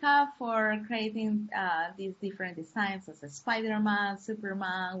this makeup for creating these different designs, as a Spider-Man,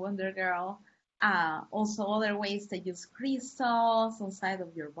 Superman, Wonder Girl. Also other ways to use crystals inside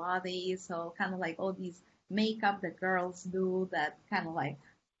of your body. So kind of like all these makeup that girls do that kind of like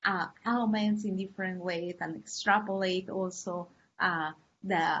elements in different ways, and extrapolate also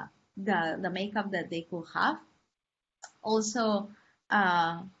the makeup that they could have. Also,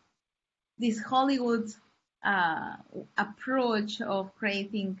 this Hollywood approach of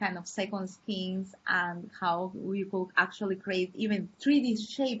creating kind of second skins, and how you could actually create even 3D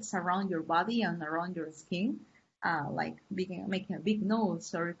shapes around your body and around your skin, like making a big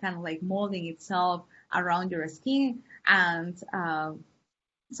nose, or kind of like molding itself around your skin. And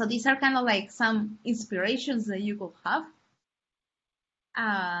so these are kind of like some inspirations that you could have.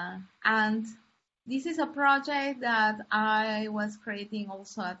 And this is a project that I was creating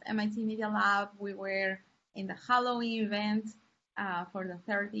also at MIT Media Lab. We were in the Halloween event for the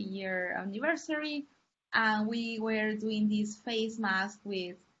 30-year anniversary, and we were doing this face mask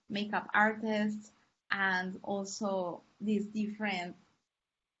with makeup artists, and also these different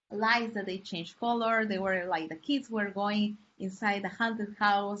lights that they change color. They were like the kids were going inside the haunted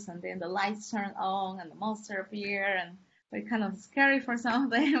house, and then the lights turned on and the monster appeared, and were kind of scary for some of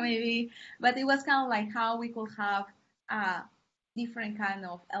them maybe, but it was kind of like how we could have different kind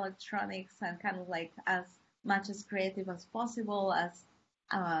of electronics, and kind of like as much as creative as possible, as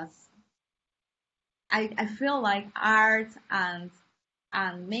I feel like art and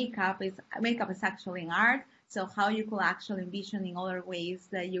And makeup is actually an art. So how you could actually envision in other ways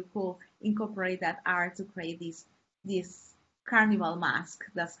that you could incorporate that art to create this carnival mask.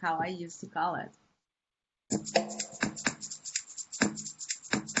 That's how I used to call it.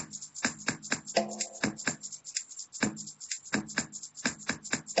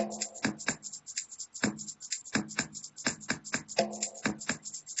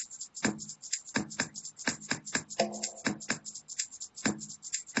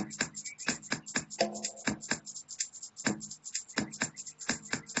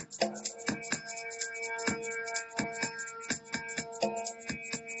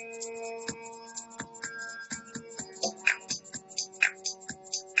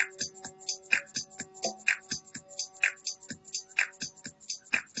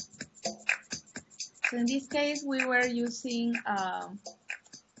 So in this case, we were using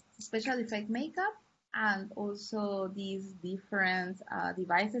special effect makeup and also these different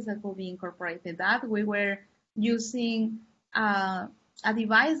devices that could be incorporated. That we were using a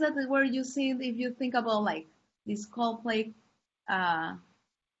device that we were using, if you think about like these Coldplay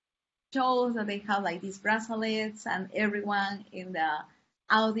shows that they have like these bracelets and everyone in the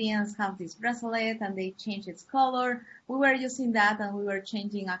audience have this bracelet and they change its color. We were using that and we were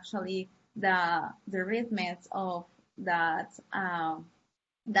changing actually the rhythms of that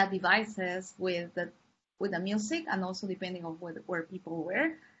that devices with the music and also depending on where people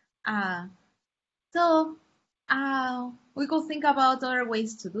were. So we could think about other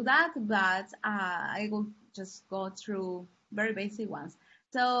ways to do that, but I will just go through very basic ones.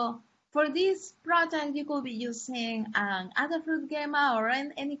 So for this project, you could be using an Adafruit Gemma or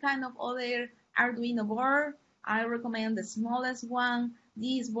any kind of other Arduino board. I recommend the smallest one.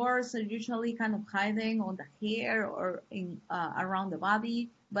 These boards are usually kind of hiding on the hair or in around the body,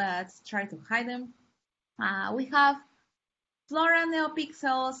 but try to hide them. We have Flora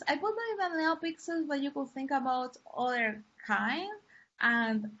NeoPixels. I put them even NeoPixels, but you could think about other kind.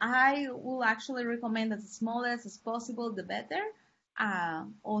 And I will actually recommend as smallest as possible, the better.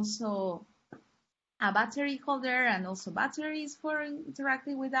 Also a battery holder and also batteries for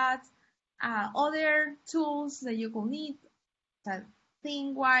interacting with that. Other tools that you could need,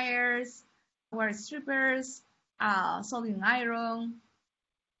 thin wires, wire strippers, soldering iron,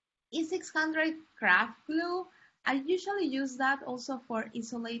 E600 craft glue. I usually use that also for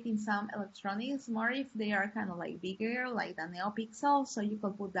isolating some electronics, more if they are kind of like bigger, like the NeoPixel, so you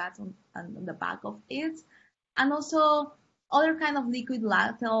can put that on the back of it. And also other kind of liquid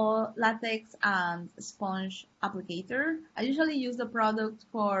latex and sponge applicator. I usually use the product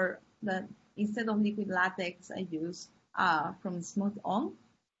for the, instead of liquid latex, I use from Smooth On.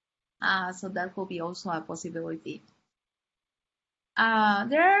 So that could be also a possibility.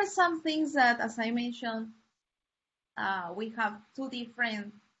 There are some things that, as I mentioned, we have two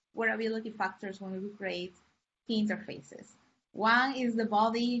different wearability factors when we create key interfaces. One is the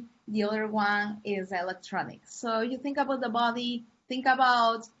body, the other one is electronics. So you think about the body, think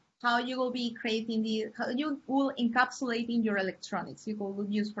about how you will be creating how you will encapsulating your electronics. You could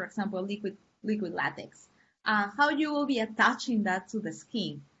use, for example, liquid latex. How you will be attaching that to the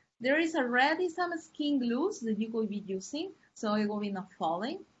skin. There is already some skin glues that you could be using, so it will be not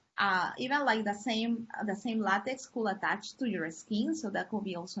falling. Even like the same latex could attach to your skin, so that could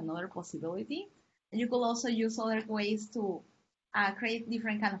be also another possibility. You could also use other ways to create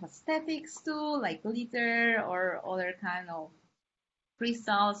different kind of aesthetics too, like glitter or other kind of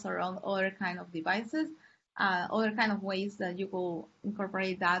crystals or other kind of devices, other kind of ways that you could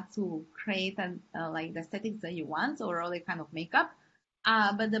incorporate that to create like the aesthetics that you want or other kind of makeup.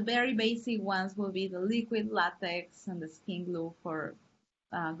 But the very basic ones will be the liquid latex and the skin glue for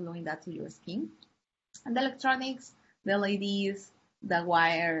gluing that to your skin. And the electronics, the LEDs, the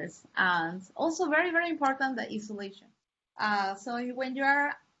wires, and also very, very important, the isolation. So when you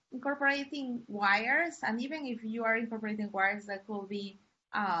are incorporating wires, and even if you are incorporating wires that could be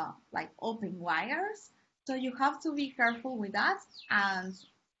like open wires, so you have to be careful with that. And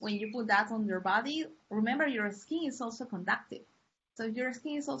when you put that on your body, remember your skin is also conductive. So if your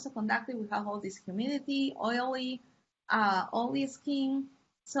skin is also conductive, we have all this humidity, oily skin.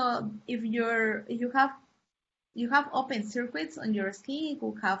 So if you have open circuits on your skin, you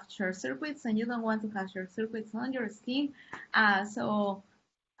could have short circuits, and you don't want to have short circuits on your skin. So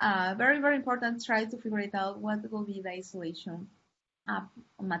very, very important, try to figure it out what will be the isolation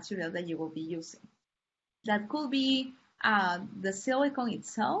material that you will be using. That could be the silicone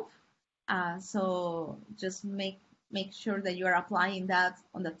itself. So just make sure that you are applying that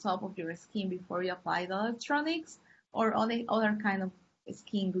on the top of your skin before you apply the electronics, or other kind of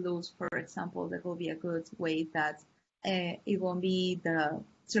skin glues, for example. That will be a good way that it won't be the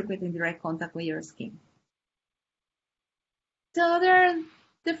circuit in direct contact with your skin. So there are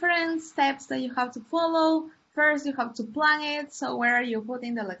different steps that you have to follow. First, you have to plan it. So where are you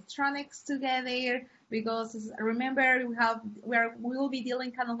putting the electronics together? Because remember, we will be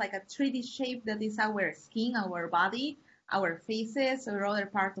dealing kind of like a 3D shape that is our skin, our body, our faces, or other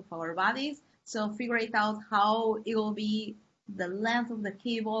part of our bodies. So figure it out how it will be the length of the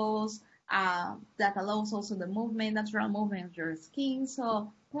cables that allows also the movement, natural movement of your skin.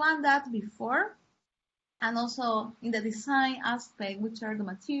 So plan that before. And also in the design aspect, which are the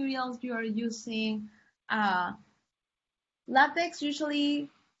materials you are using. Latex usually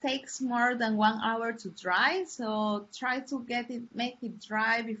takes more than 1 hour to dry, so try to make it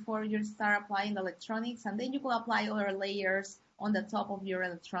dry before you start applying the electronics, and then you will apply other layers on the top of your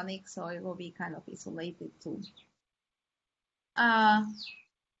electronics, so it will be kind of isolated too.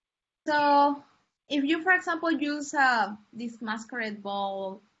 So if you, for example, use this masquerade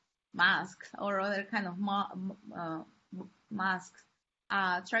ball mask or other kind of masks,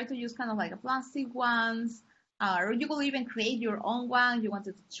 try to use kind of like a plastic ones, or you will even create your own one. You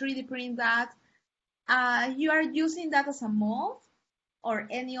wanted to 3D print that. You are using that as a mold or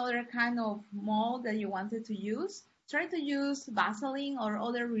any other kind of mold that you wanted to use. Try to use Vaseline or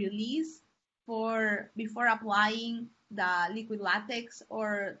other release before applying the liquid latex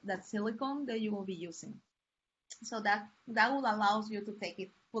or that silicone that you will be using. So that will allow you to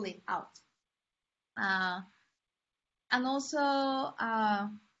pull it out. And also,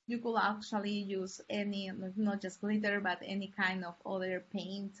 you could actually use any, not just glitter, but any kind of other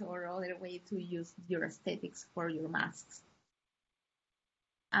paint or other way to use your aesthetics for your masks.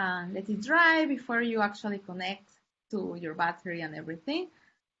 Let it dry before you actually connect to your battery and everything.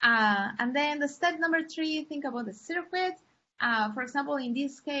 And then the step number 3, think about the circuit. For example, in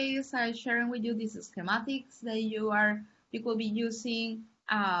this case, I'm sharing with you these schematics that you could be using.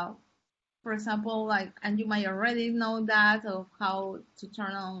 For example, and you might already know that of how to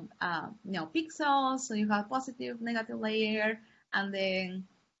turn on NeoPixels. So you have positive, negative layer, and then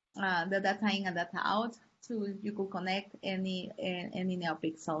the data in and data out. So you could connect any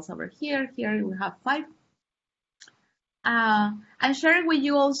NeoPixels over here. Here we have 5. I'm sharing with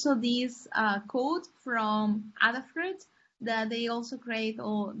you also this code from Adafruit that they also create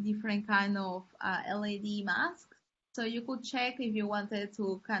all different kind of LED masks. So you could check if you wanted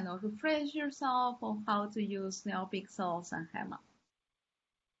to kind of refresh yourself on how to use NeoPixels and HEMA.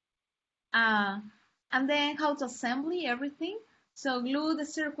 And then how to assemble everything. So glue the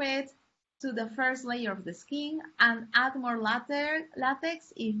circuit to the first layer of the skin and add more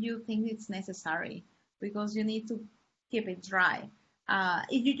latex if you think it's necessary, because you need to keep it dry.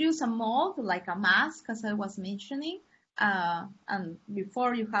 If you use a mold, like a mask, as I was mentioning, and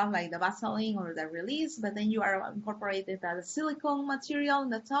before you have like the Vaseline or the release, but then you are incorporated the silicone material on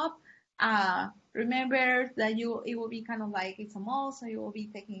the top. Remember that it will be kind of like it's a mold, so you will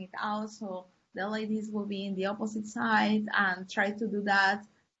be taking it out. So the LEDs will be in the opposite side, and try to do that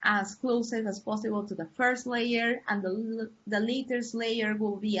as close as possible to the first layer, and the latest layer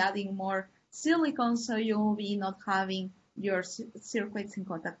will be adding more silicone, so you will be not having your circuits in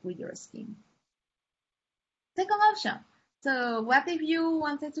contact with your skin. Second option. So what if you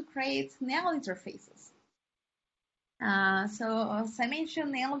wanted to create nail interfaces? So as I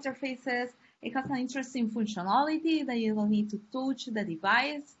mentioned, nail interfaces, it has an interesting functionality that you don't need to touch the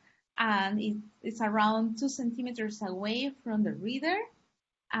device, and it's around 2 centimeters away from the reader.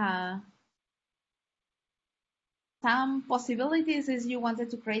 Some possibilities is you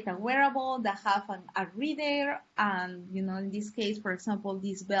wanted to create a wearable that have a reader, and in this case, for example,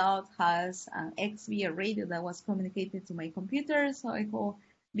 this belt has an XV, a radio that was communicated to my computer, so I could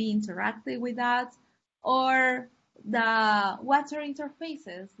be interactive with that. Or the water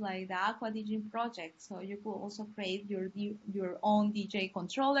interfaces, like the Aqua DJ project, so you could also create your own DJ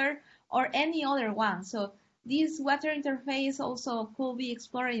controller or any other one. So this water interface also could be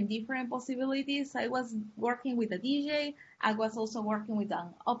exploring different possibilities. I was working with a DJ. I was also working with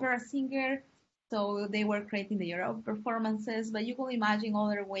an opera singer. So they were creating their own performances, but you can imagine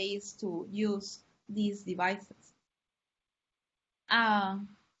other ways to use these devices.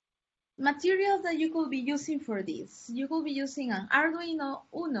 Materials that you could be using for this. You could be using an Arduino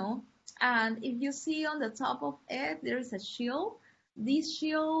Uno, and if you see on the top of it, there is a shield. This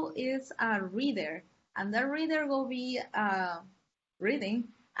shield is a reader, and the reader will be reading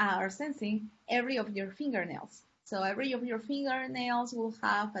or sensing every of your fingernails. So every of your fingernails will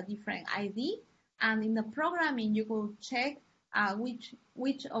have a different ID, and in the programming you could check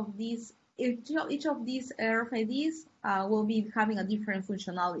each of these RFIDs will be having a different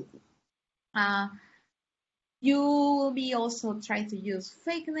functionality. You will be also try to use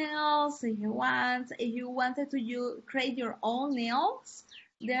fake nails if you want. If you wanted to create your own nails,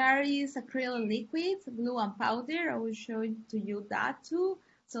 there is acrylic liquid, glue and powder. I will show to you that too.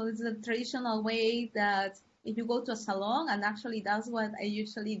 So it's a traditional way that if you go to a salon, and actually that's what I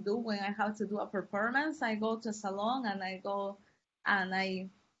usually do when I have to do a performance. I go to a salon and I go and I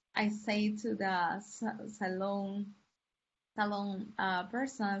say to the salon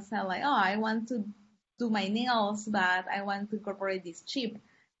person, say like, oh, I want to do my nails, but I want to incorporate this chip,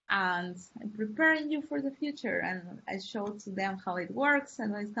 and I'm preparing you for the future. And I show to them how it works,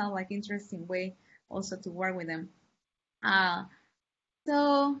 and it's kind of like interesting way also to work with them.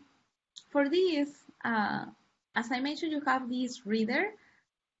 So for this, as I mentioned, you have this reader.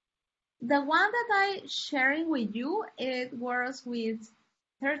 The one that I sharing with you, it works with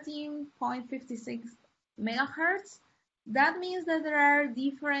 13.56 megahertz. That means that there are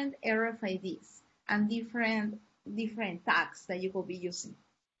different RFIDs and different tags that you could be using.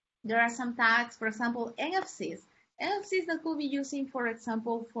 There are some tags, for example, NFCs that could be using, for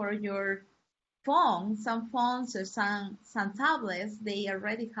example, for your phone. Some phones or some tablets, they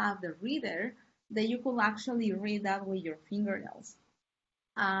already have the reader that you could actually read that with your fingernails.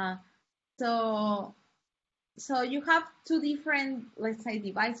 So you have two different, let's say,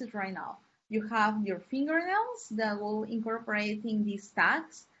 devices right now. You have your fingernails that will incorporating these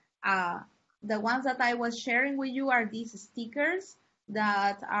tags. The ones that I was sharing with you are these stickers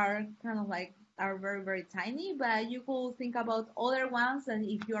that are kind of like are very, very tiny, but you could think about other ones that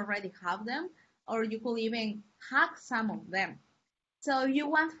if you already have them, or you could even hack some of them. So you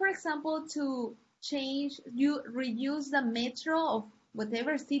want, for example, to reduce the metro of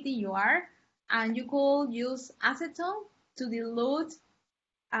whatever city you are, and you could use acetone to dilute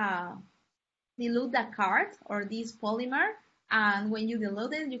the card or this polymer. And when you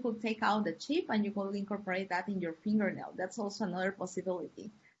dilute it, you could take out the chip and you could incorporate that in your fingernail. That's also another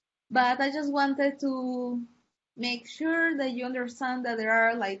possibility. But I just wanted to make sure that you understand that there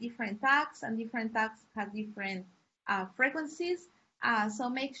are like different tags, and different tags have different frequencies. So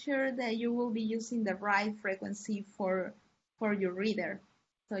make sure that you will be using the right frequency for your reader,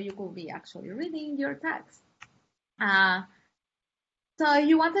 so you could be actually reading your tags. So if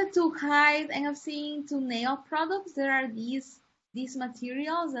you wanted to hide NFC into nail products, there are these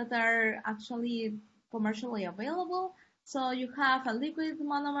materials that are actually commercially available. So you have a liquid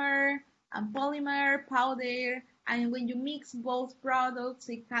monomer and polymer powder, and when you mix both products,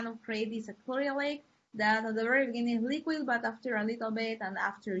 it kind of creates this acrylic that at the very beginning is liquid, but after a little bit and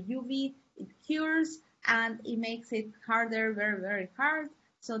after UV, it cures and it makes it harder, very, very hard.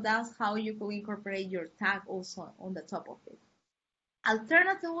 So that's how you could incorporate your tag also on the top of it.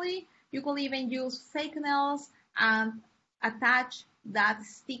 Alternatively, you could even use fake nails and attach that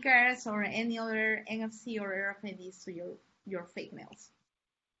stickers or any other NFC or RFIDs to your fake nails.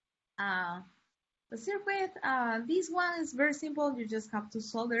 The circuit, this one is very simple. You just have to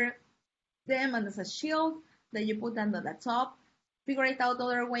solder them, and there's a shield that you put under the top. Figure it out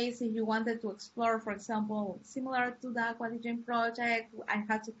other ways if you wanted to explore, for example, similar to the Aquatigen project. I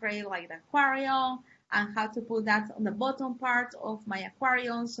had to create like the aquarium and how to put that on the bottom part of my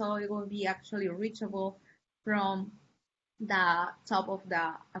aquarium so it will be actually reachable from the top of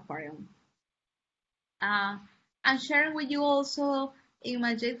the aquarium. I'm sharing with you also in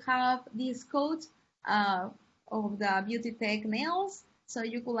my GitHub this code of the Beauty Tech nails, so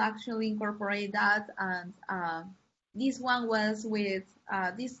you could actually incorporate that. And this one was with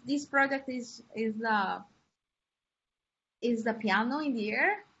this project is the piano in the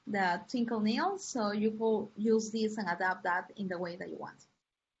air, the twinkle nails, so you could use this and adapt that in the way that you want.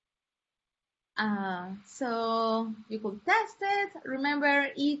 So you could test it. Remember,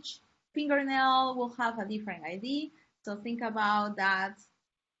 each fingernail will have a different ID, so think about that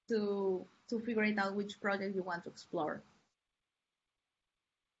to figure it out which project you want to explore.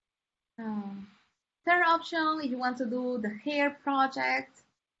 Third option, if you want to do the hair project.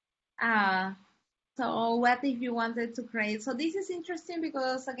 So what if you wanted to create? So this is interesting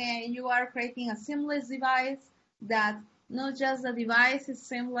because again, you are creating a seamless device that not just the device is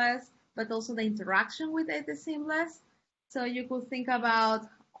seamless, but also the interaction with it is seamless. So you could think about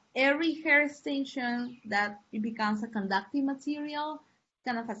every hair extension that it becomes a conducting material,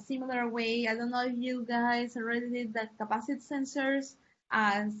 kind of a similar way. I don't know if you guys already did the capacity sensors.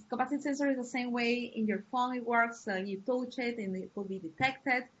 Capacity sensor is the same way in your phone it works. You touch it and it will be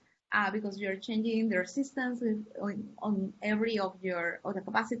detected because you're changing the resistance on every of the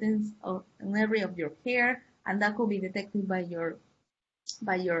capacitance on every of your hair, and that could be detected by your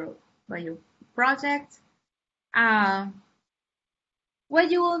project. What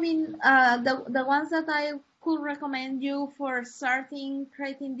you will mean, the ones that I could recommend you for starting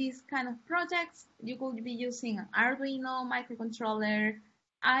creating these kind of projects. You could be using an Arduino microcontroller.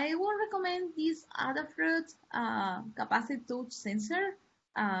 I would recommend this Adafruit capacitive touch sensor.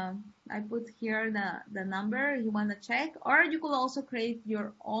 I put here the number if you want to check, or you could also create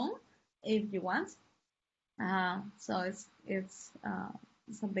your own if you want. So it's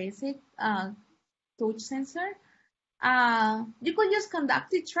a basic touch sensor. You could use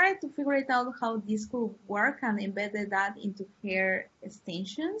conductive thread to figure it out how this could work and embedded that into hair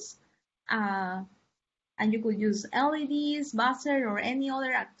extensions. And you could use LEDs, buzzer, or any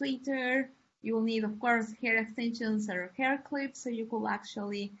other actuator. You will need, of course, hair extensions or hair clips, so you could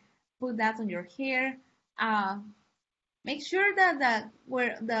actually put that on your hair. Make sure that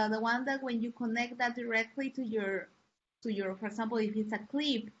the one that when you connect that directly to your, for example, if it's a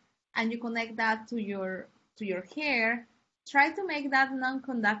clip and you connect that to your hair, try to make that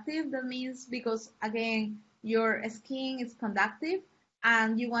non-conductive. That means because again your skin is conductive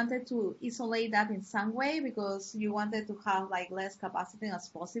and you wanted to isolate that in some way because you wanted to have like less capacity as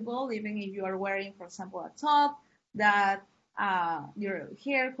possible, even if you are wearing, for example, a top that your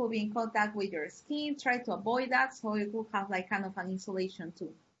hair could be in contact with your skin. Try to avoid that so you could have like kind of an insulation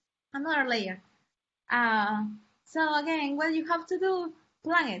too. Another layer. So again, what you have to do,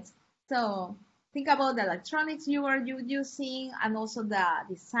 plan it. So think about the electronics you are using and also the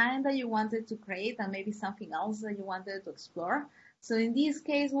design that you wanted to create and maybe something else that you wanted to explore. So in this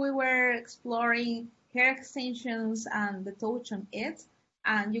case, we were exploring hair extensions and the touch on it.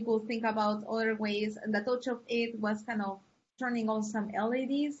 And you could think about other ways. And the touch of it was kind of turning on some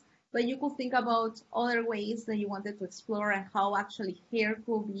LEDs, but you could think about other ways that you wanted to explore and how actually hair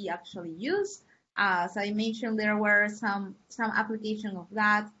could be actually used. As I mentioned, there were some application of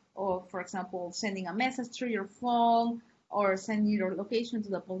that, or for example, sending a message through your phone or sending your location to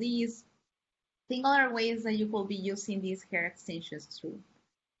the police. Think other ways that you could be using these hair extensions through.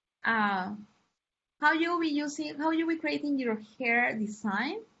 How you be creating your hair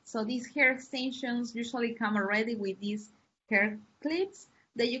design. So these hair extensions usually come already with these hair clips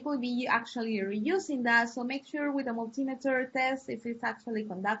that you could be actually reusing that. So make sure with a multimeter test if it's actually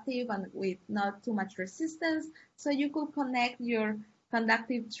conductive and with not too much resistance. So you could connect your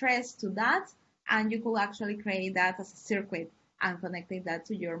conductive threads to that, and you could actually create that as a circuit and connecting that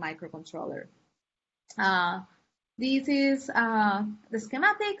to your microcontroller. This is the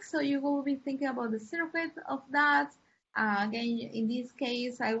schematic, so you will be thinking about the circuit of that. Again, in this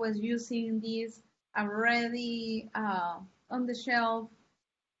case, I was using this already on the shelf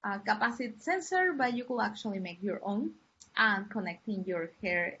capacitive sensor, but you could actually make your own and connecting your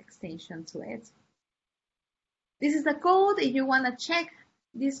hair extension to it. This is the code. If you want to check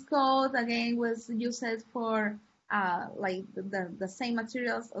this code, again, was used for like the same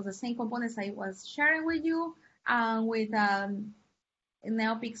materials or the same components I was sharing with you, with a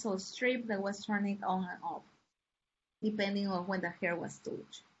NeoPixel strip that was turning on and off, depending on when the hair was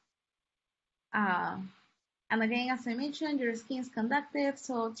touched. And again, as I mentioned, your skin is conductive,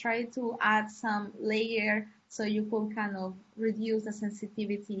 so try to add some layer so you could kind of reduce the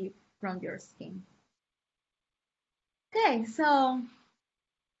sensitivity from your skin. Okay, so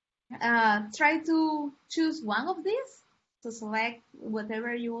try to choose one of these. So select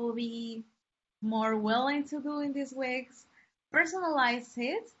whatever you will be more willing to do in these weeks. Personalize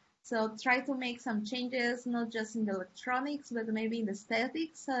it. So try to make some changes, not just in the electronics, but maybe in the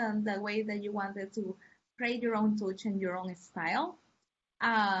aesthetics and the way that you wanted to create your own touch and your own style.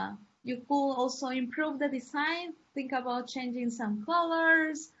 You could also improve the design. Think about changing some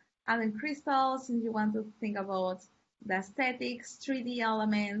colors, adding crystals, and you want to think about the aesthetics, 3D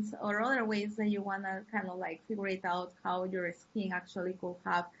elements, or other ways that you want to kind of like figure it out how your skin actually could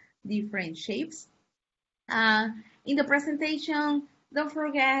have different shapes. In the presentation, don't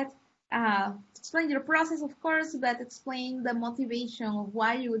forget to explain your process, of course, but explain the motivation of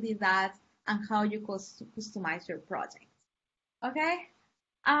why you did that and how you customize your project. Okay?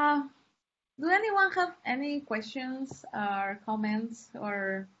 Do anyone have any questions or comments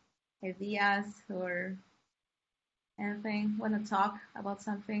or ideas or anything? Want to talk about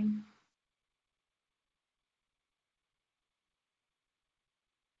something?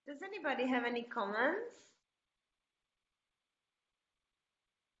 Does anybody have any comments?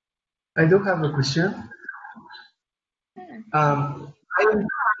 I do have a question. I'm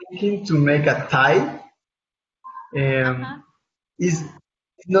thinking to make a tie. Is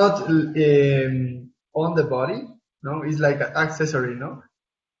not on the body, no? It's like an accessory, no?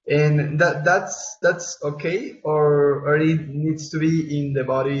 And that's okay, or it needs to be in the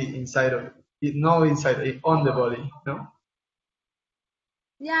body inside of it, no, inside on the body, no?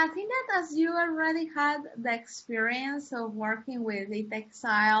 Yeah, I think that as you already had the experience of working with the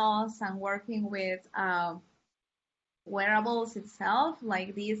textiles and working with wearables itself,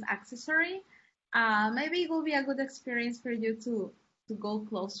 like this accessory, maybe it will be a good experience for you to go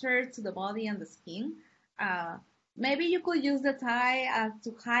closer to the body and the skin. Uh, Maybe you could use the tie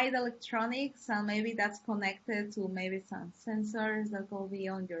to hide electronics, and maybe that's connected to maybe some sensors that will be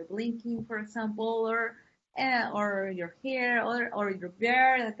on your blinking, for example, or your hair, or your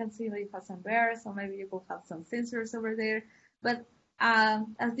bear. I can see that you have some bear, so maybe you could have some sensors over there. But as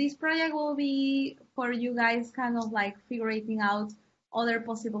this project will be for you guys kind of like figuring out other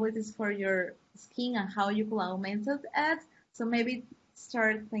possibilities for your skin and how you could augment it. So maybe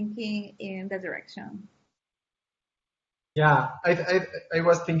start thinking in that direction. Yeah, I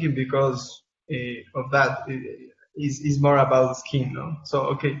was thinking because of that. Is more about skin, no? So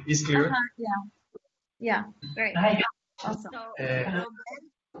okay, it's clear. Yeah, yeah, great, Hi. awesome. So, Uh, Roberto,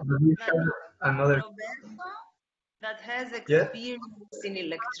 do you that, have another? Roberto, that has Yeah. experience in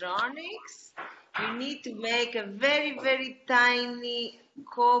electronics, you need to make a very, very tiny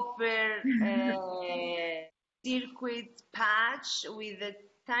copper circuit patch with a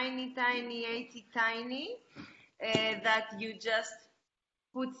tiny, tiny, 80 tiny, that you just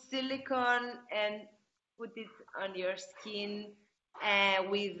put silicone and put it on your skin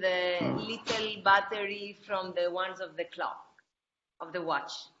with a little battery from the ones of the clock, of the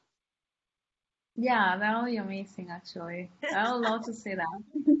watch. Yeah, that would be amazing actually. I would love to see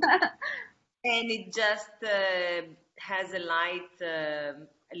that. And it just has a light, a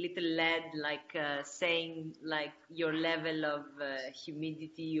little LED, like saying like your level of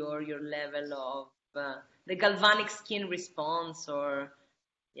humidity or your level of the galvanic skin response, or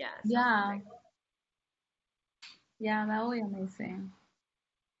yeah, something Yeah, like that. yeah, that would be amazing.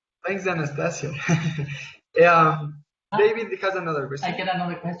 Thanks, Anastasia. David has another I question. get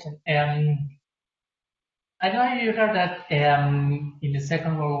another question. I don't know if you heard that in the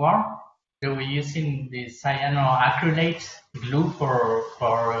Second World War, they were using the cyanoacrylate glue for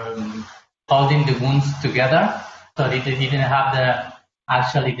holding the wounds together, so they didn't have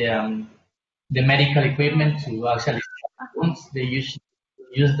the medical equipment to actually stop the wounds. They usually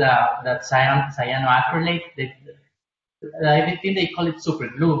use that cyanoacrylate. I think they call it super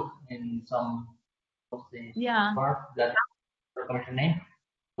glue in some of the Yeah. part that commercial name.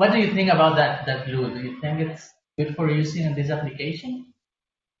 What do you think about that glue? Do you think it's good for using in this application?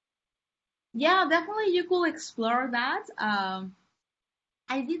 Yeah, definitely you could explore that.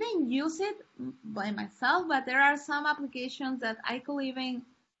 I didn't use it by myself, but there are some applications that I could even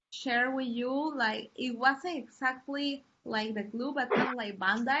share with you. Like it wasn't exactly like the glue, but kind of like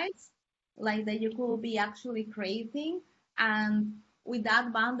band-aids, like that you could be actually creating. And with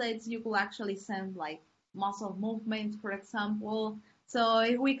that band-aids, you could actually send like muscle movements, for example. So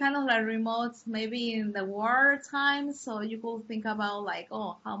if we kind of like remote, maybe in the war time, so you could think about like,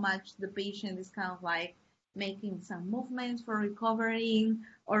 oh, how much the patient is kind of like making some movements for recovering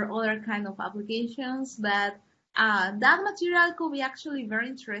or other kind of applications. But that material could be actually very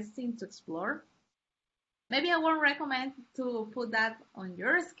interesting to explore. Maybe I won't recommend to put that on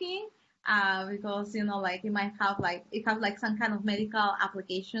your skin because like it might have like some kind of medical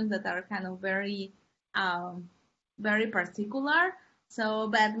applications that are kind of um, very particular. So,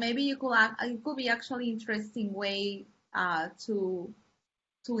 but maybe it could be actually interesting way to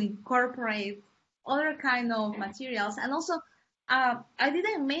incorporate other kind of materials. And also I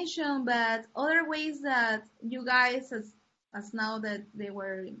didn't mention, but other ways that you guys, as now that they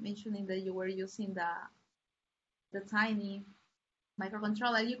were mentioning that you were using the tiny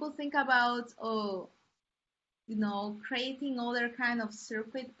microcontroller, you could think about creating other kind of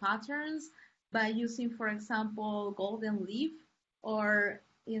circuit patterns by using, for example, golden leaf or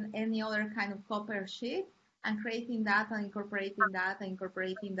in any other kind of copper sheet, and creating that and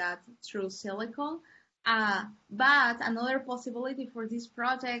incorporating that through silicon. But another possibility for this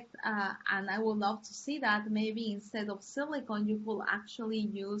project, and I would love to see that maybe instead of silicon, you could actually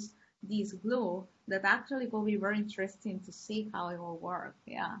use this glue that actually will be very interesting to see how it will work.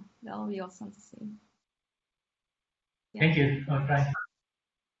 Yeah, that will be awesome to see. Yeah. Thank you. I'll try.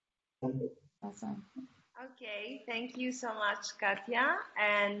 Awesome. Okay, thank you so much, Katia.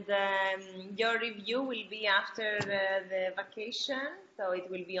 And your review will be after the vacation, so it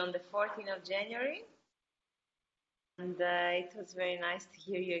will be on the 14th of January. And it was very nice to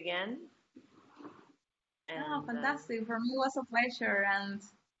hear you again. And, Fantastic. For me, it was a pleasure, and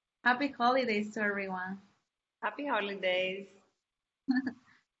happy holidays to everyone. Happy holidays.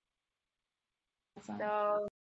 Awesome. So